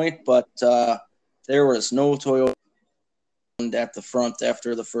some point, but there was no Toyota at the front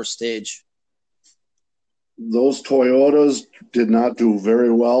after the first stage. Those Toyotas did not do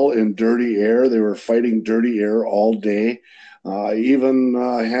very well in dirty air. They were fighting dirty air all day. Even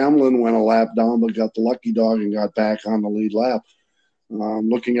Hamlin went a lap down, but got the lucky dog and got back on the lead lap.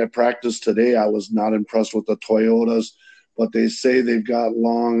 Looking at practice today, I was not impressed with the Toyotas, but they say they've got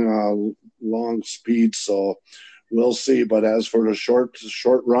long speed, so we'll see. But as for the short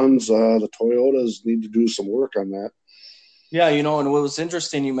runs, the Toyotas need to do some work on that. Yeah, and what was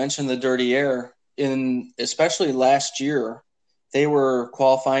interesting, you mentioned the dirty air. Especially last year, they were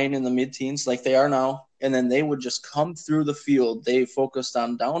qualifying in the mid-teens like they are now, and then they would just come through the field. They focused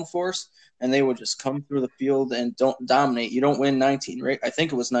on downforce, and they would just come through the field and don't dominate. You don't win 19, right? I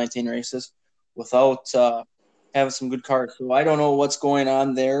think it was 19 races without having some good cars. So I don't know what's going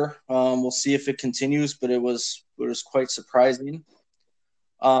on there. We'll see if it continues, but it was quite surprising.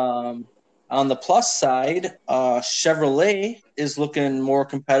 On the plus side, Chevrolet is looking more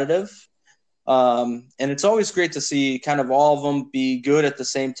competitive. And it's always great to see kind of all of them be good at the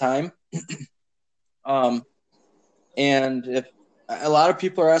same time. And if a lot of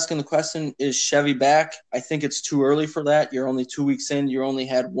people are asking the question, is Chevy back? I think it's too early for that. You're only 2 weeks in. You only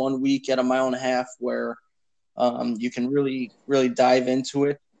had 1 week at a mile and a half where you can really, really dive into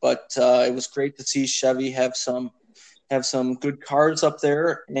it. But it was great to see Chevy have some good cars up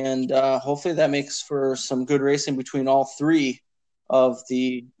there, and hopefully that makes for some good racing between all 3 of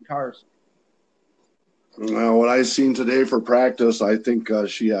the cars. Well, what I've seen today for practice, I think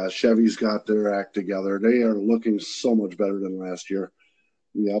Chevy's got their act together. They are looking so much better than last year.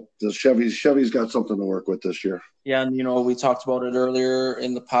 Yep, the Chevy's got something to work with this year. Yeah, and we talked about it earlier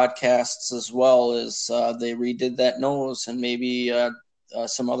in the podcasts as well. Is they redid that nose and maybe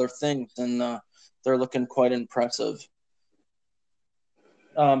some other things, and they're looking quite impressive.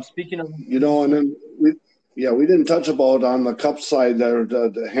 Speaking of, and then we didn't touch about on the Cup side there,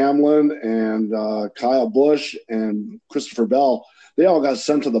 the Hamlin and Kyle Busch and Christopher Bell. They all got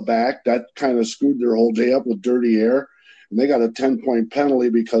sent to the back. That kind of screwed their whole day up with dirty air. And they got a 10-point penalty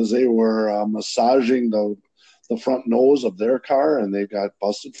because they were massaging the front nose of their car, and they got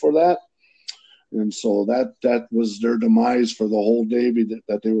busted for that. And so that was their demise for the whole day,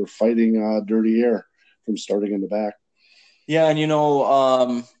 that they were fighting dirty air from starting in the back. Yeah, and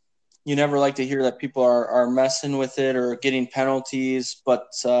you never like to hear that people are messing with it or getting penalties,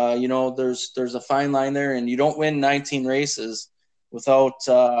 but there's a fine line there, and you don't win 19 races without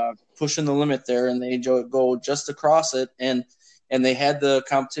pushing the limit there, and they go just across it. And they had the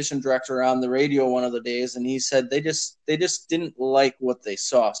competition director on the radio one of the days, and he said they just didn't like what they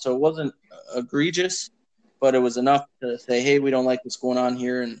saw. So it wasn't egregious, but it was enough to say, hey, we don't like what's going on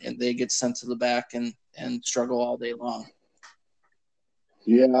here, and they get sent to the back and struggle all day long.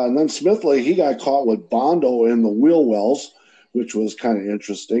 Yeah, and then Smithley, he got caught with Bondo in the wheel wells, which was kind of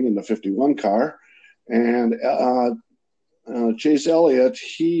interesting in the 51 car. And Chase Elliott,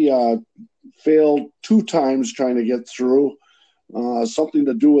 he failed 2 times trying to get through, something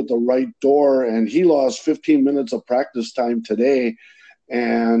to do with the right door, and he lost 15 minutes of practice time today.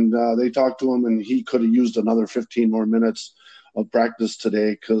 And they talked to him, and he could have used another 15 more minutes of practice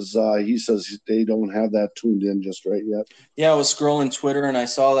today because he says they don't have that tuned in just right yet. Yeah, I was scrolling Twitter and I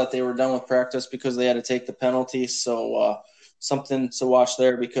saw that they were done with practice because they had to take the penalty. So something to watch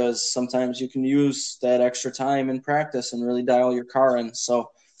there because sometimes you can use that extra time in practice and really dial your car in. So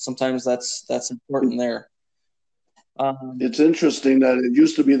sometimes that's important there. It's interesting that it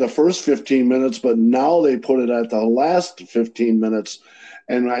used to be the first 15 minutes, but now they put it at the last 15 minutes.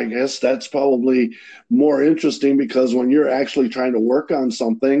 And I guess that's probably more interesting because when you're actually trying to work on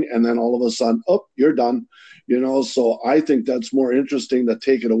something and then all of a sudden, oh, you're done, so I think that's more interesting to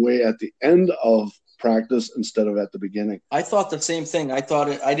take it away at the end of practice instead of at the beginning. I thought the same thing. I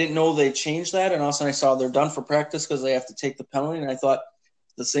didn't know they changed that. And all of a sudden I saw they're done for practice because they have to take the penalty. And I thought,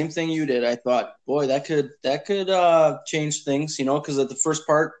 the same thing you did. I thought, boy, that could change things, because at the first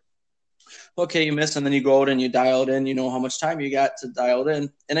part, okay, you miss, and then you go out and you dial it in. You know how much time you got to dial it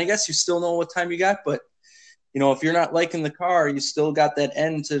in, and I guess you still know what time you got. But if you're not liking the car, you still got that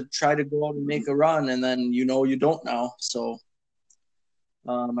end to try to go out and make a run, and then you don't now. So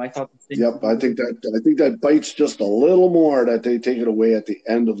I thought. Yep, I think that bites just a little more that they take it away at the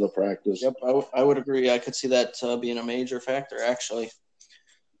end of the practice. Yep, I would agree. I could see that being a major factor, actually.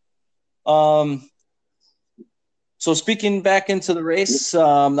 So speaking back into the race,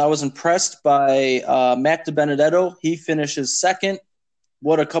 I was impressed by Matt DiBenedetto. He finishes second.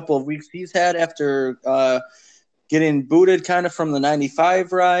 What a couple of weeks he's had after getting booted kind of from the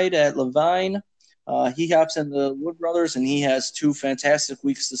 95 ride at Levine. He hops in the Wood Brothers, and he has 2 fantastic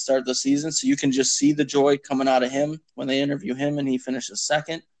weeks to start the season. So you can just see the joy coming out of him when they interview him, and he finishes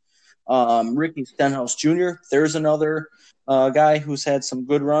second. Ricky Stenhouse Jr., there's another guy who's had some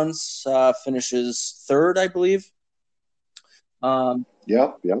good runs, finishes third, I believe.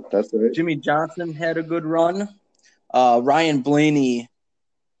 Yep, that's right. Jimmy Johnson had a good run. Ryan Blaney,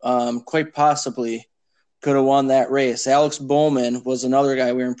 quite possibly, could have won that race. Alex Bowman was another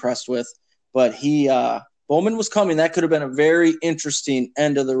guy we were impressed with, but Bowman was coming. That could have been a very interesting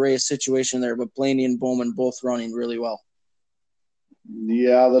end of the race situation there, but Blaney and Bowman both running really well.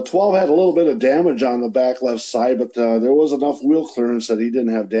 Yeah, the 12 had a little bit of damage on the back left side, but there was enough wheel clearance that he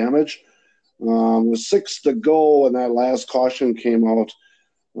didn't have damage. With 6 to go, and that last caution came out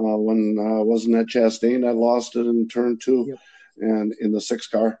when wasn't that Chastain that lost it in turn 2, yep, and in the 6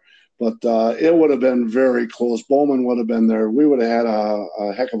 car. But it would have been very close. Bowman would have been there. We would have had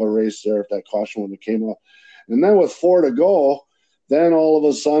a heck of a race there if that caution would have came up. And then with 4 to go, then all of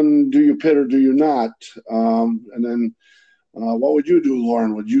a sudden, do you pit or do you not? And then what would you do,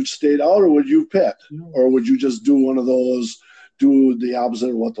 Lauren? Would you stay out or would you pit? No. Or would you just do one of those, do the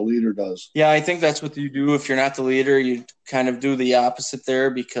opposite of what the leader does? Yeah, I think that's what you do. If you're not the leader, you kind of do the opposite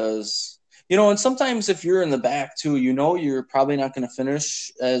there because, and sometimes if you're in the back too, you're probably not going to finish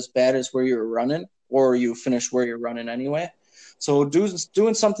as bad as where you're running, or you finish where you're running anyway. So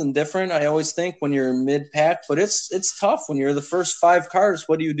doing something different, I always think, when you're mid-pack, but it's tough when you're the first 5 cars.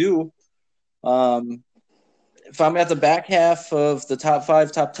 What do you do? If I'm at the back half of the top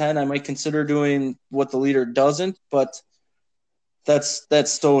 5, top 10, I might consider doing what the leader doesn't, but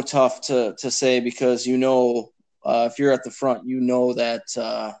that's so tough to say because if you're at the front,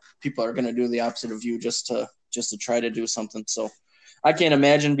 that people are going to do the opposite of you just to try to do something. So I can't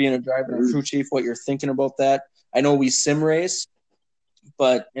imagine being a driver and crew chief what you're thinking about that. I know we sim race,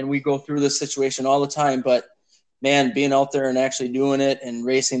 and we go through this situation all the time, but man, being out there and actually doing it and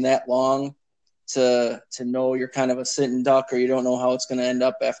racing that long to know you're kind of a sitting duck or you don't know how it's going to end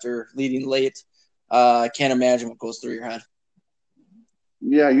up after leading late. I can't imagine what goes through your head.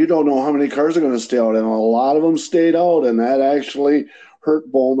 Yeah, you don't know how many cars are going to stay out, and a lot of them stayed out, and that actually hurt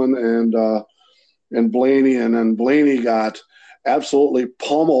Bowman and Blaney, and then Blaney got absolutely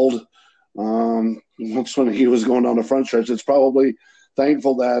pummeled once when he was going down the front stretch. It's probably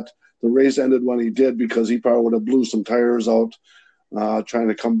thankful that the race ended when he did because he probably would have blew some tires out trying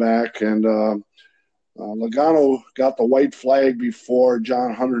to come back, and Logano got the white flag before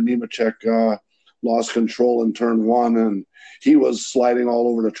John Hunter Nemechek lost control in turn 1, and he was sliding all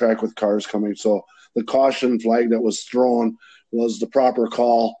over the track with cars coming. So the caution flag that was thrown was the proper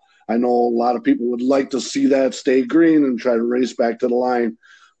call. I know a lot of people would like to see that stay green and try to race back to the line,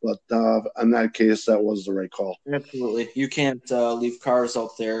 but in that case, that was the right call. Absolutely. You can't leave cars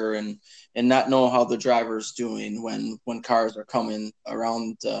out there and not know how the driver's doing when cars are coming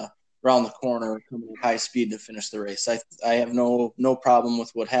around the corner, coming at high speed to finish the race. I have no problem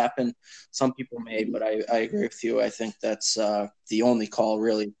with what happened. Some people may, but I agree with you. I think that's the only call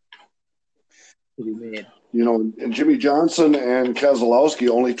really to be made. And Jimmy Johnson and Keselowski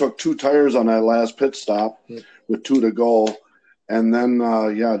only took 2 tires on that last pit stop with 2 to go. And then,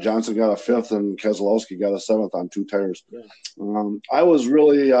 Johnson got a fifth and Keselowski got a seventh on two tires. Yeah. I was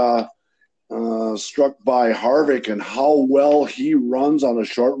really struck by Harvick and how well he runs on a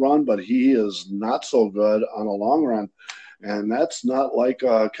short run, but he is not so good on a long run. And that's not like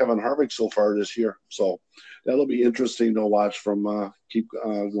Kevin Harvick so far this year. So that'll be interesting to watch from keep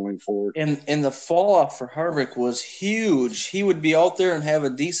going forward. And the fall off for Harvick was huge. He would be out there and have a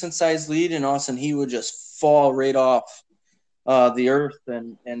decent sized lead, and all of a sudden he would just fall right off the earth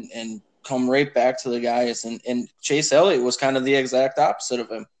and come right back to the guys. And Chase Elliott was kind of the exact opposite of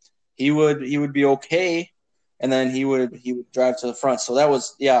him. He would be okay, and then he would drive to the front. So that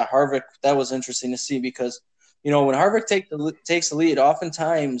was Harvick. That was interesting to see because when Harvick takes the lead,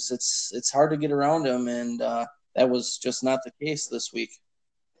 oftentimes it's hard to get around him, and that was just not the case this week.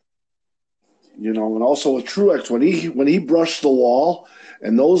 And also with Truex when he brushed the wall,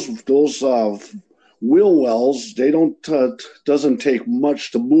 and those wheel wells, they doesn't take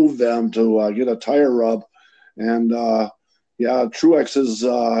much to move them to get a tire rub, and Truex is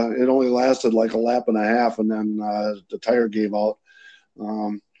it only lasted like a lap and a half, and then the tire gave out.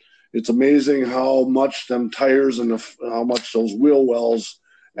 It's amazing how much them tires and how much those wheel wells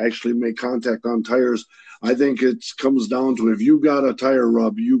actually make contact on tires. I think it comes down to if you got a tire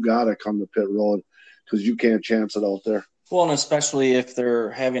rub, you got to come to pit road because you can't chance it out there. Well, and especially if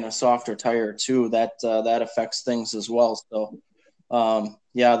they're having a softer tire too, that affects things as well. So,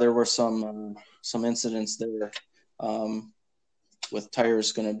 there were some incidents there with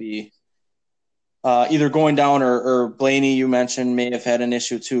tires going to be either going down or Blaney, you mentioned, may have had an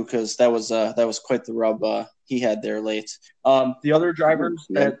issue too because that was quite the rub he had there late. The other drivers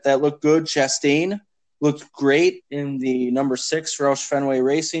that looked good, Chastain looked great in the number 6 Roush Fenway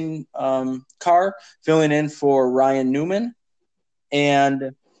Racing car, filling in for Ryan Newman.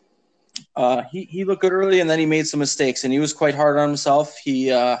 And he looked good early, and then he made some mistakes, and he was quite hard on himself. He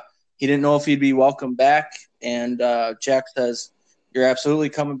didn't know if he'd be welcome back, and Jack says, "You're absolutely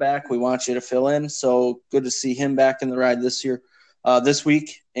coming back. We want you to fill in." So good to see him back in the ride this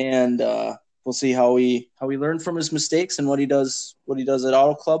week, and we'll see how he learned from his mistakes and what he does at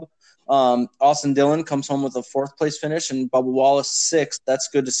Auto Club. Austin Dillon comes home with a 4th place finish, and Bubba Wallace 6th. That's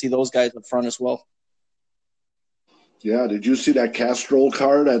good to see those guys up front as well. Yeah, did you see that Castrol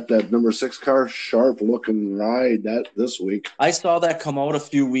car, that number 6 car, sharp looking ride this week? I saw that come out a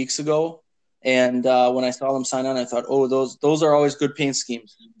few weeks ago, and when I saw them sign on, I thought, oh, those are always good paint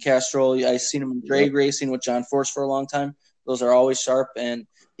schemes. Castrol, I've seen them in drag racing with John Force for a long time. Those are always sharp, and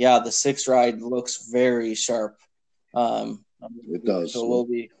the 6 ride looks very sharp. It does. So we'll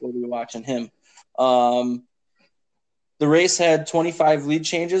be watching him. The race had 25 lead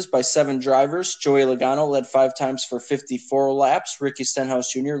changes by 7 drivers. Joey Logano led 5 times for 54 laps. Ricky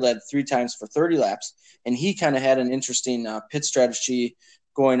Stenhouse Jr. led 3 times for 30 laps. And he kind of had an interesting pit strategy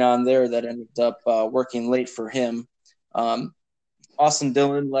going on there that ended up working late for him. Austin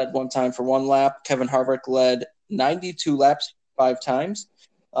Dillon led 1 time for 1 lap. Kevin Harvick led 92 laps 5 times.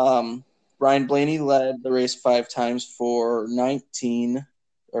 Ryan Blaney led the race 5 times for 19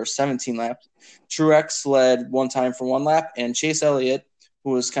 or 17 laps. Truex led 1 time for 1 lap, and Chase Elliott, who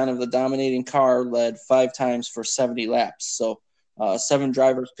was kind of the dominating car, led 5 times for 70 laps. So 7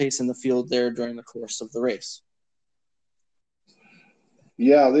 drivers pacing the field there during the course of the race.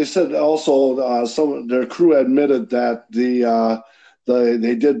 Yeah, they said also some of their crew admitted that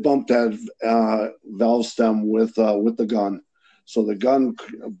they did bump that valve stem with the gun. So the gun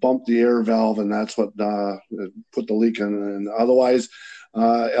bumped the air valve, and that's what put the leak in. And otherwise,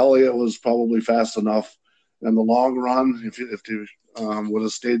 Elliott was probably fast enough in the long run. If he would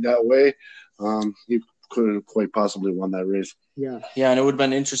have stayed that way, he could have quite possibly won that race. Yeah, and it would have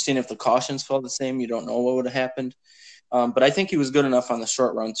been interesting if the cautions felt the same. You don't know what would have happened. But I think he was good enough on the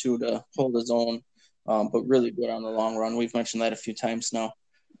short run, too, to hold his own, but really good on the long run. We've mentioned that a few times now.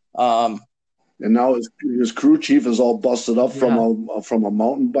 And now his crew chief is all busted up from a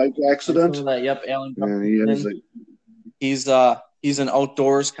mountain bike accident. I saw that, yep, Alan. And he's an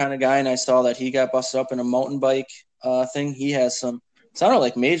outdoors kind of guy, and I saw that he got busted up in a mountain bike thing. He has sounded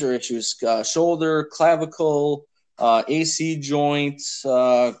like major issues: shoulder, clavicle, AC joints.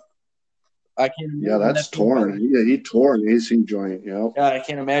 I can't. Yeah, that's torn. He tore an AC joint. Yeah. Yeah, I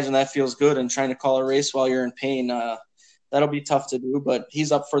can't imagine that feels good. And trying to call a race while you're in pain, that'll be tough to do. But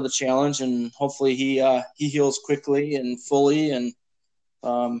he's up for the challenge, and hopefully he heals quickly and fully, and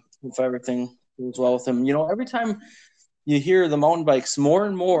if everything goes well with him. Every time you hear the mountain bikes, more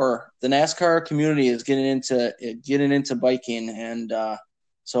and more the NASCAR community is getting into biking, and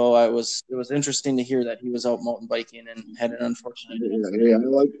So it was interesting to hear that he was out mountain biking and had an unfortunate accident.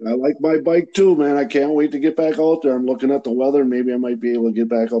 Yeah, I like my bike too, man. I can't wait to get back out there. I'm looking at the weather. Maybe I might be able to get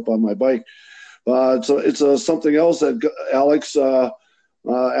back up on my bike. So it's something else that Alex,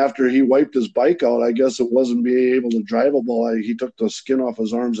 after he wiped his bike out, I guess it wasn't being able to drivable. He took the skin off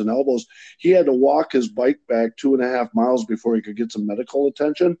his arms and elbows. He had to walk his bike back 2.5 miles before he could get some medical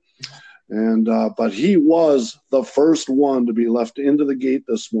attention. And but he was the first one to be left into the gate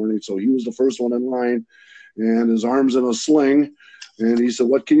this morning. So he was the first one in line, and his arm's in a sling. And he said,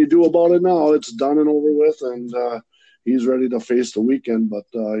 "What can you do about it now? It's done and over with." And he's ready to face the weekend. But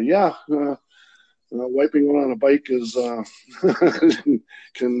wiping one on a bike is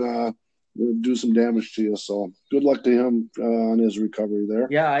can do some damage to you. So good luck to him on his recovery there.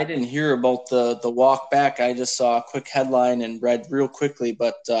 Yeah, I didn't hear about the walk back. I just saw a quick headline and read real quickly.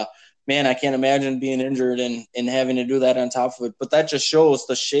 But man, I can't imagine being injured and having to do that on top of it. But that just shows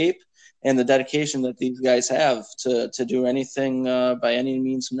the shape and the dedication that these guys have to do anything by any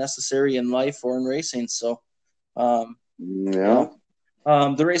means necessary in life or in racing. So, yeah.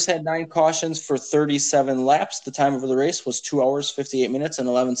 The race had 9 cautions for 37 laps. The time of the race was 2 hours, 58 minutes, and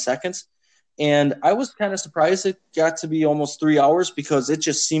 11 seconds. And I was kind of surprised it got to be almost 3 hours because it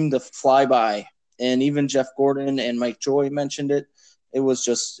just seemed to fly by. And even Jeff Gordon and Mike Joy mentioned it. It was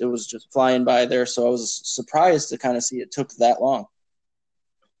just flying by there. So I was surprised to kind of see it took that long.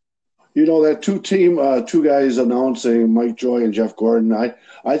 You know, that two guys announcing, Mike Joy and Jeff Gordon,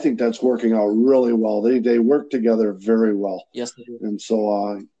 I think that's working out really well. They work together very well. Yes, they do. And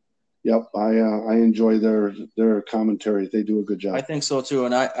so, yep, I enjoy their commentary. They do a good job. I think so too.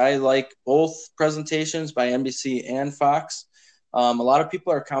 And I like both presentations by NBC and Fox. A lot of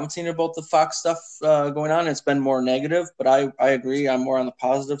people are commenting about the Fox stuff going on. It's been more negative, but I agree. I'm more on the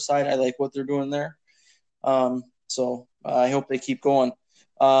positive side. I like what they're doing there. So I hope they keep going.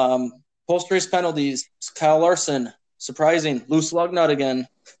 Post-race penalties, Kyle Larson, surprising, loose lug nut again.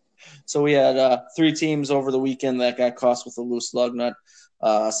 So we had 3 teams over the weekend that got caught with a loose lug nut.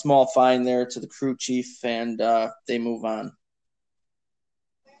 Small fine there to the crew chief, and they move on.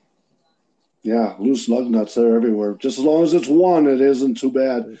 Yeah, loose lug nuts, they're everywhere. Just as long as it's one, it isn't too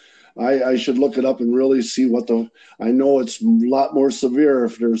bad. I should look it up and really see I know it's a lot more severe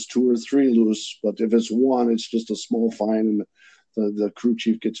if there's 2 or 3 loose, but if it's one, it's just a small fine, and the crew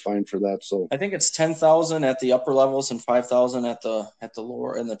chief gets fined for that. So I think it's 10,000 at the upper levels and 5,000 at the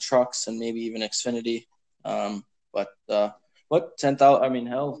lower in the trucks and maybe even Xfinity. But 10,000, I mean,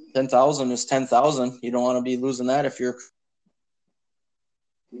 hell, 10,000 is 10,000. You don't want to be losing that if you're.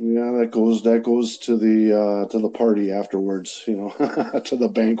 Yeah, that goes to the party afterwards, you know, to the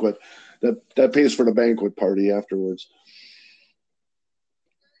banquet. That pays for the banquet party afterwards.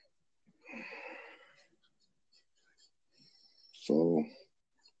 So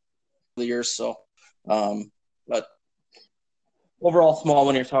the years, but overall small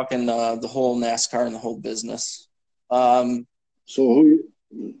when you're talking the whole NASCAR and the whole business. So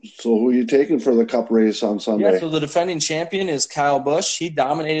who are you taking for the Cup race on Sunday? Yeah, so the defending champion is Kyle Busch. He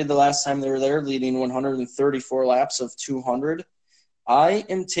dominated the last time they were there, leading 134 laps of 200. I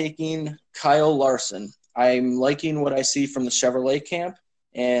am taking Kyle Larson. I'm liking what I see from the Chevrolet camp,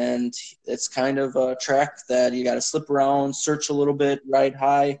 and it's kind of a track that you got to slip around, search a little bit, ride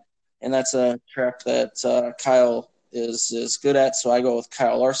high, and that's a track that Kyle is good at, so I go with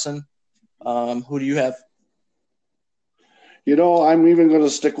Kyle Larson. Who do you have? You know, I'm even going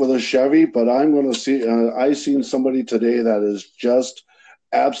to stick with a Chevy, but I'm going to see I seen somebody today that is just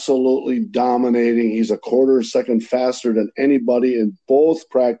absolutely dominating. He's a quarter second faster than anybody in both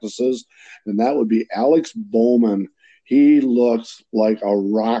practices, and that would be Alex Bowman. He looks like a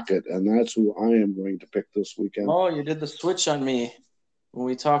rocket, and that's who I am going to pick this weekend. Oh, you did the switch on me. When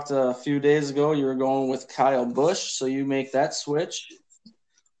we talked a few days ago, you were going with Kyle Busch, so you make that switch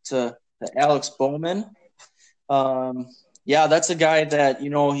to Alex Bowman. Yeah, that's a guy that, you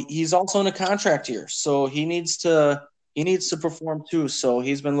know, he's also in a contract here, so he needs to perform too. So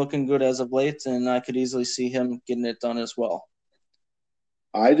he's been looking good as of late, and I could easily see him getting it done as well.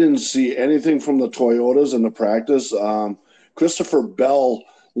 I didn't see anything from the Toyotas in the practice. Christopher Bell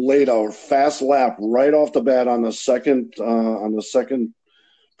laid a fast lap right off the bat on the second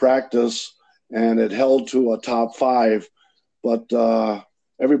practice, and it held to a top 5. But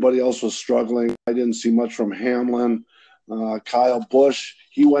everybody else was struggling. I didn't see much from Hamlin. Kyle Busch,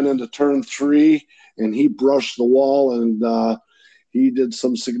 he went into turn 3 and he brushed the wall, and he did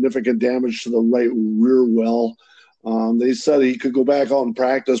some significant damage to the right rear well. They said he could go back out and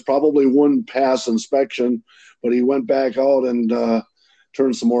practice, probably wouldn't pass inspection, but he went back out and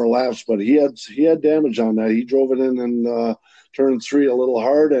turned some more laps. But he had damage on that. He drove it in turn 3 a little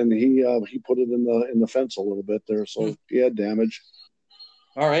hard, and he put it in the fence a little bit there, so he had damage.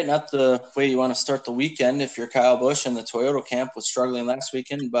 All right, not the way you want to start the weekend if you're Kyle Busch, and the Toyota camp was struggling last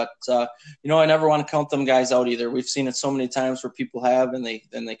weekend. But I never want to count them guys out either. We've seen it so many times where people have, and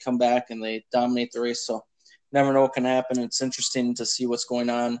they come back and they dominate the race. So never know what can happen. It's interesting to see what's going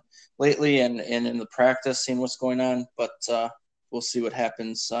on lately, and in the practice, seeing what's going on. But we'll see what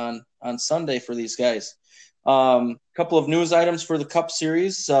happens on Sunday for these guys. Couple of news items for the Cup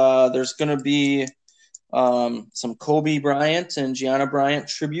Series. There's going to be some Kobe Bryant and Gianna Bryant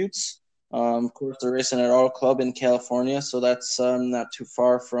tributes. Of course, they're racing at Auto Club in California, so that's not too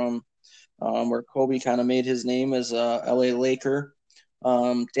far from where Kobe kind of made his name as a LA Laker.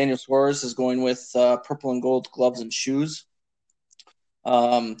 Daniel Suarez is going with purple and gold gloves and shoes.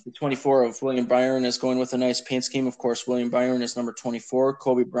 The 24 of William Byron is going with a nice paint scheme. Of course, William Byron is number 24.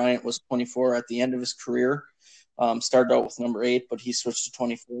 Kobe Bryant was 24 at the end of his career. Started out with number 8, but he switched to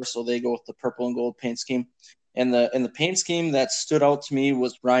 24, so they go with the purple and gold paint scheme. And the paint scheme that stood out to me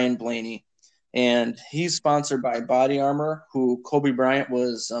was Ryan Blaney, and he's sponsored by Body Armor, who Kobe Bryant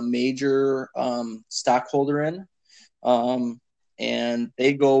was a major stockholder in. And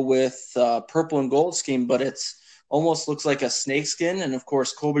they go with purple and gold scheme, but it's almost looks like a snake skin. And of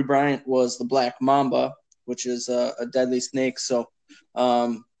course, Kobe Bryant was the Black Mamba, which is a deadly snake. So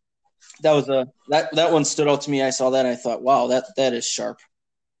that was that one stood out to me. I saw that and I thought, wow, that is sharp.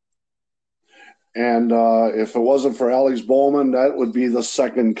 And if it wasn't for Alex Bowman, that would be the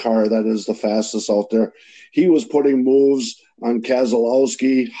second car that is the fastest out there. He was putting moves on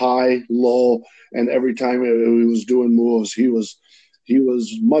Keselowski, high, low, and every time he was doing moves, he was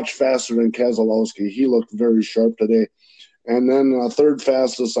much faster than Keselowski. He looked very sharp today. And then third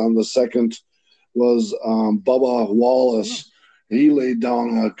fastest on the second was Bubba Wallace. He laid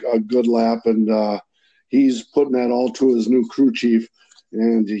down a good lap, and he's putting that all to his new crew chief,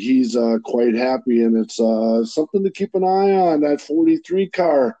 and he's quite happy. And it's something to keep an eye on. That 43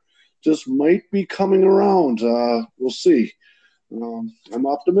 car just might be coming around. We'll see. I'm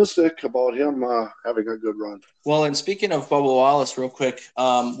optimistic about him having a good run. Well, and speaking of Bubba Wallace, real quick,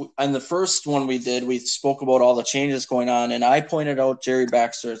 on the first one we did, we spoke about all the changes going on, and I pointed out Jerry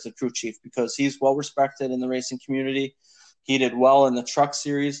Baxter as the crew chief because he's well respected in the racing community. He did well in the truck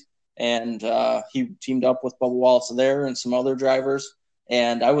series, and he teamed up with Bubba Wallace there and some other drivers.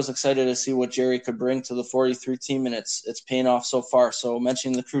 And I was excited to see what Jerry could bring to the 43 team, and it's paying off so far. So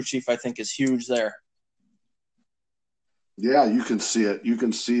mentioning the crew chief, I think, is huge there. Yeah, you can see it. You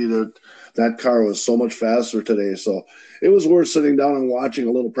can see that car was so much faster today. So it was worth sitting down and watching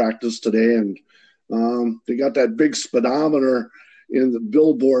a little practice today. And they got that big speedometer in the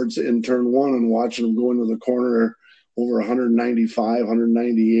billboards in turn 1 and watching them go into the corner over 195,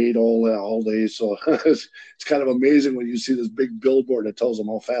 198 all day. So it's kind of amazing when you see this big billboard that tells them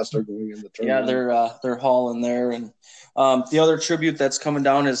how fast they're going in the turn. Yeah, they're hauling there. And the other tribute that's coming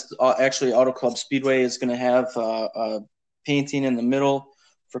down is actually Auto Club Speedway is going to have a painting in the middle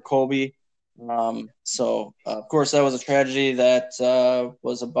for Kobe. So of course that was a tragedy that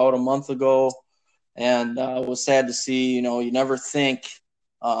was about a month ago, and it was sad to see. You never think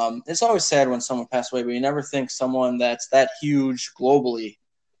it's always sad when someone passed away, but you never think someone that's that huge globally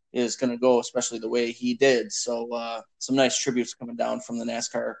is going to go, especially the way he did. So some nice tributes coming down from the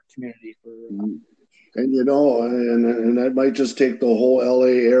NASCAR community for. And and that might just take the whole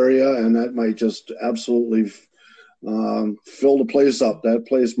LA area, and that might just absolutely fill the place up. That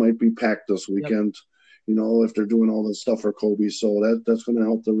place might be packed this weekend, if they're doing all this stuff for Kobe. So that's going to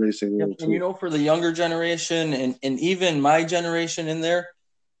help the racing world too. And for the younger generation and even my generation in there,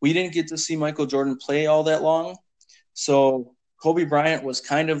 we didn't get to see Michael Jordan play all that long. So Kobe Bryant was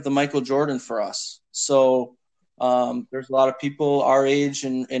kind of the Michael Jordan for us. So there's a lot of people our age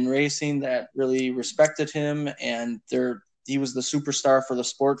in racing that really respected him, and he was the superstar for the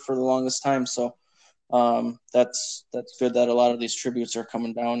sport for the longest time. So that's good that a lot of these tributes are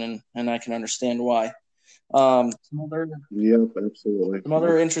coming down, and I can understand why. Yep, absolutely. Some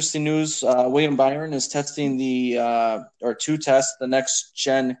other interesting news. William Byron is testing to test the next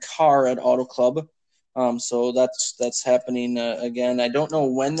gen car at Auto Club. So that's happening again. I don't know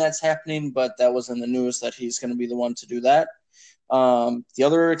when that's happening, but that was in the news that he's going to be the one to do that. The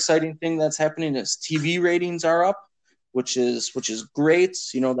other exciting thing that's happening is TV ratings are up, which is great.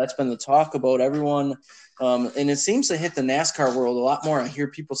 That's been the talk about everyone. And it seems to hit the NASCAR world a lot more. I hear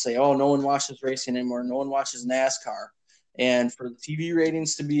people say, oh, no one watches racing anymore. No one watches NASCAR. And for the TV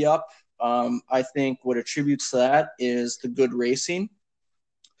ratings to be up, I think what attributes to that is the good racing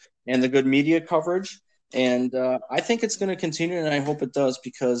and the good media coverage. And I think it's going to continue, and I hope it does,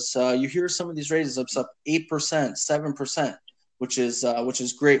 because you hear some of these ratings up 8%, 7%. which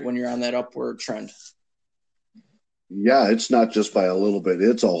is great when you're on that upward trend. Yeah, it's not just by a little bit.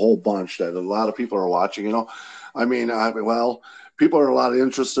 It's a whole bunch that a lot of people are watching, you know. Well, people are a lot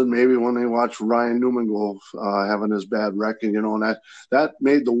interested maybe when they watch Ryan Newman go having his bad wrecking, you know, and that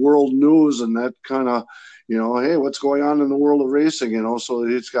made the world news, and that kind of, you know, hey, what's going on in the world of racing, you know? So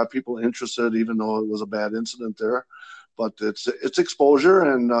it's got people interested, even though it was a bad incident there. But it's exposure,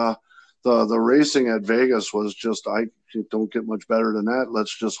 and the racing at Vegas was just, I don't get much better than that.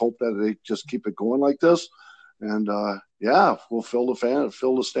 Let's just hope that they just keep it going like this. And we'll fill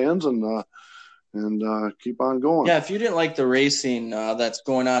the stands, and keep on going. Yeah, if you didn't like the racing that's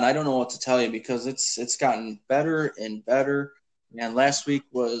going on, I don't know what to tell you, because it's gotten better and better. And last week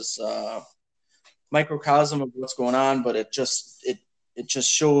was microcosm of what's going on, but it just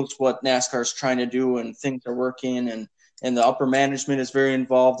shows what NASCAR is trying to do, and things are working, and the upper management is very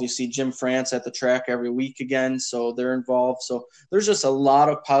involved. You see Jim France at the track every week again, so they're involved. So there's just a lot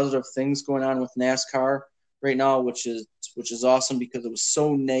of positive things going on with NASCAR right now, which is awesome, because it was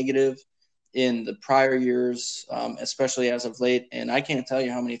so negative in the prior years, especially as of late. And I can't tell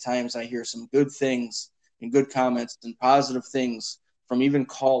you how many times I hear some good things and good comments and positive things from even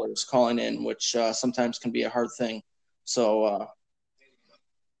callers calling in, which sometimes can be a hard thing. So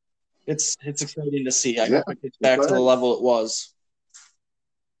it's exciting to see. I hope it gets back to the level it was.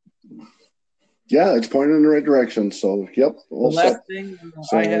 Yeah, it's pointing in the right direction. So, yep. The last thing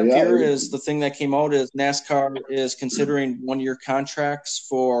I have here is the thing that came out is NASCAR is considering one-year contracts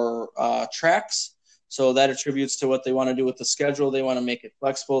for tracks. So that attributes to what they want to do with the schedule. They want to make it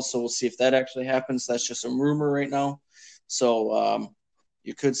flexible. So we'll see if that actually happens. That's just a rumor right now. So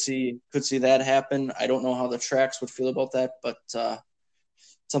you could see that happen. I don't know how the tracks would feel about that, but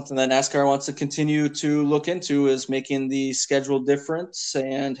something that NASCAR wants to continue to look into is making the schedule different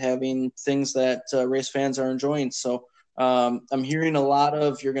and having things that race fans are enjoying. So I'm hearing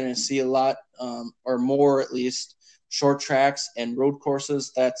you're going to see a lot or more, at least, short tracks and road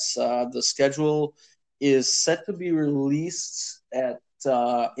courses. That's the schedule is set to be released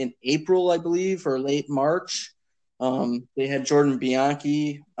in April, I believe, or late March. They had Jordan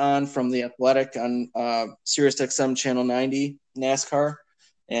Bianchi on from The Athletic on SiriusXM Channel 90 NASCAR.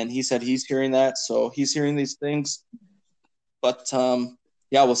 And he said he's hearing that. So he's hearing these things. But,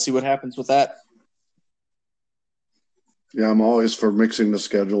 we'll see what happens with that. Yeah, I'm always for mixing the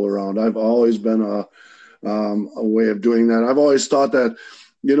schedule around. I've always been a way of doing that. I've always thought that,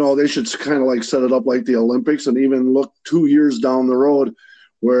 you know, they should kind of like set it up like the Olympics, and even look 2 years down the road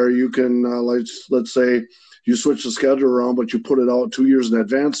where you can, let's say you switch the schedule around, but you put it out 2 years in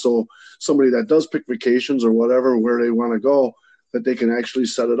advance. So somebody that does pick vacations or whatever, where they want to go, that they can actually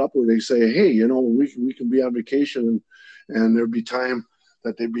set it up where they say, hey, you know, we can be on vacation, and there'd be time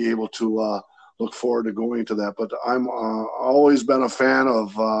that they'd be able to look forward to going to that. But I'm always been a fan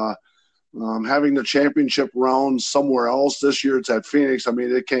of having the championship round somewhere else. This year it's at Phoenix. I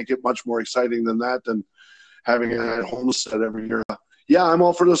mean, it can't get much more exciting than that, than having it at Homestead every year. Yeah, I'm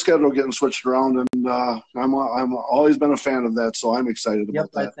all for the schedule getting switched around, and I'm always been a fan of that, so I'm excited about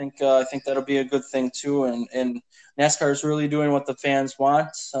that. I think that'll be a good thing too, and NASCAR is really doing what the fans want,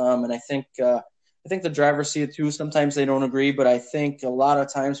 and I think the drivers see it too. Sometimes they don't agree, but I think a lot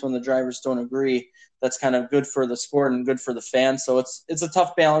of times when the drivers don't agree, that's kind of good for the sport and good for the fans. So it's a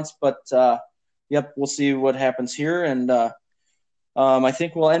tough balance, but we'll see what happens here, and I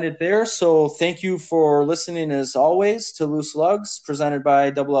think we'll end it there. So thank you for listening, as always, to Loose Lugs, presented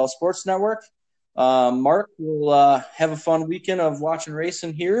by Double L Sports Network. Mark, we'll have a fun weekend of watching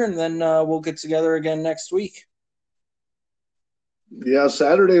racing here, and then we'll get together again next week. Yeah,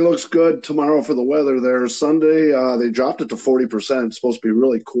 Saturday looks good tomorrow for the weather there. Sunday, they dropped it to 40%. It's supposed to be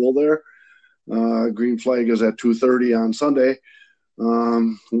really cool there. Green flag is at 2:30 on Sunday.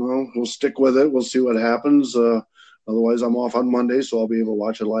 We'll stick with it. We'll see what happens. Otherwise, I'm off on Monday, so I'll be able to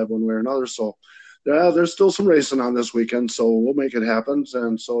watch it live one way or another. So, yeah, there's still some racing on this weekend, so we'll make it happen.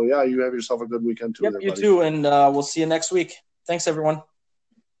 And so, yeah, you have yourself a good weekend too. Yep, you too, and we'll see you next week. Thanks, everyone.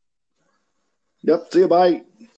 Yep, see you. Bye.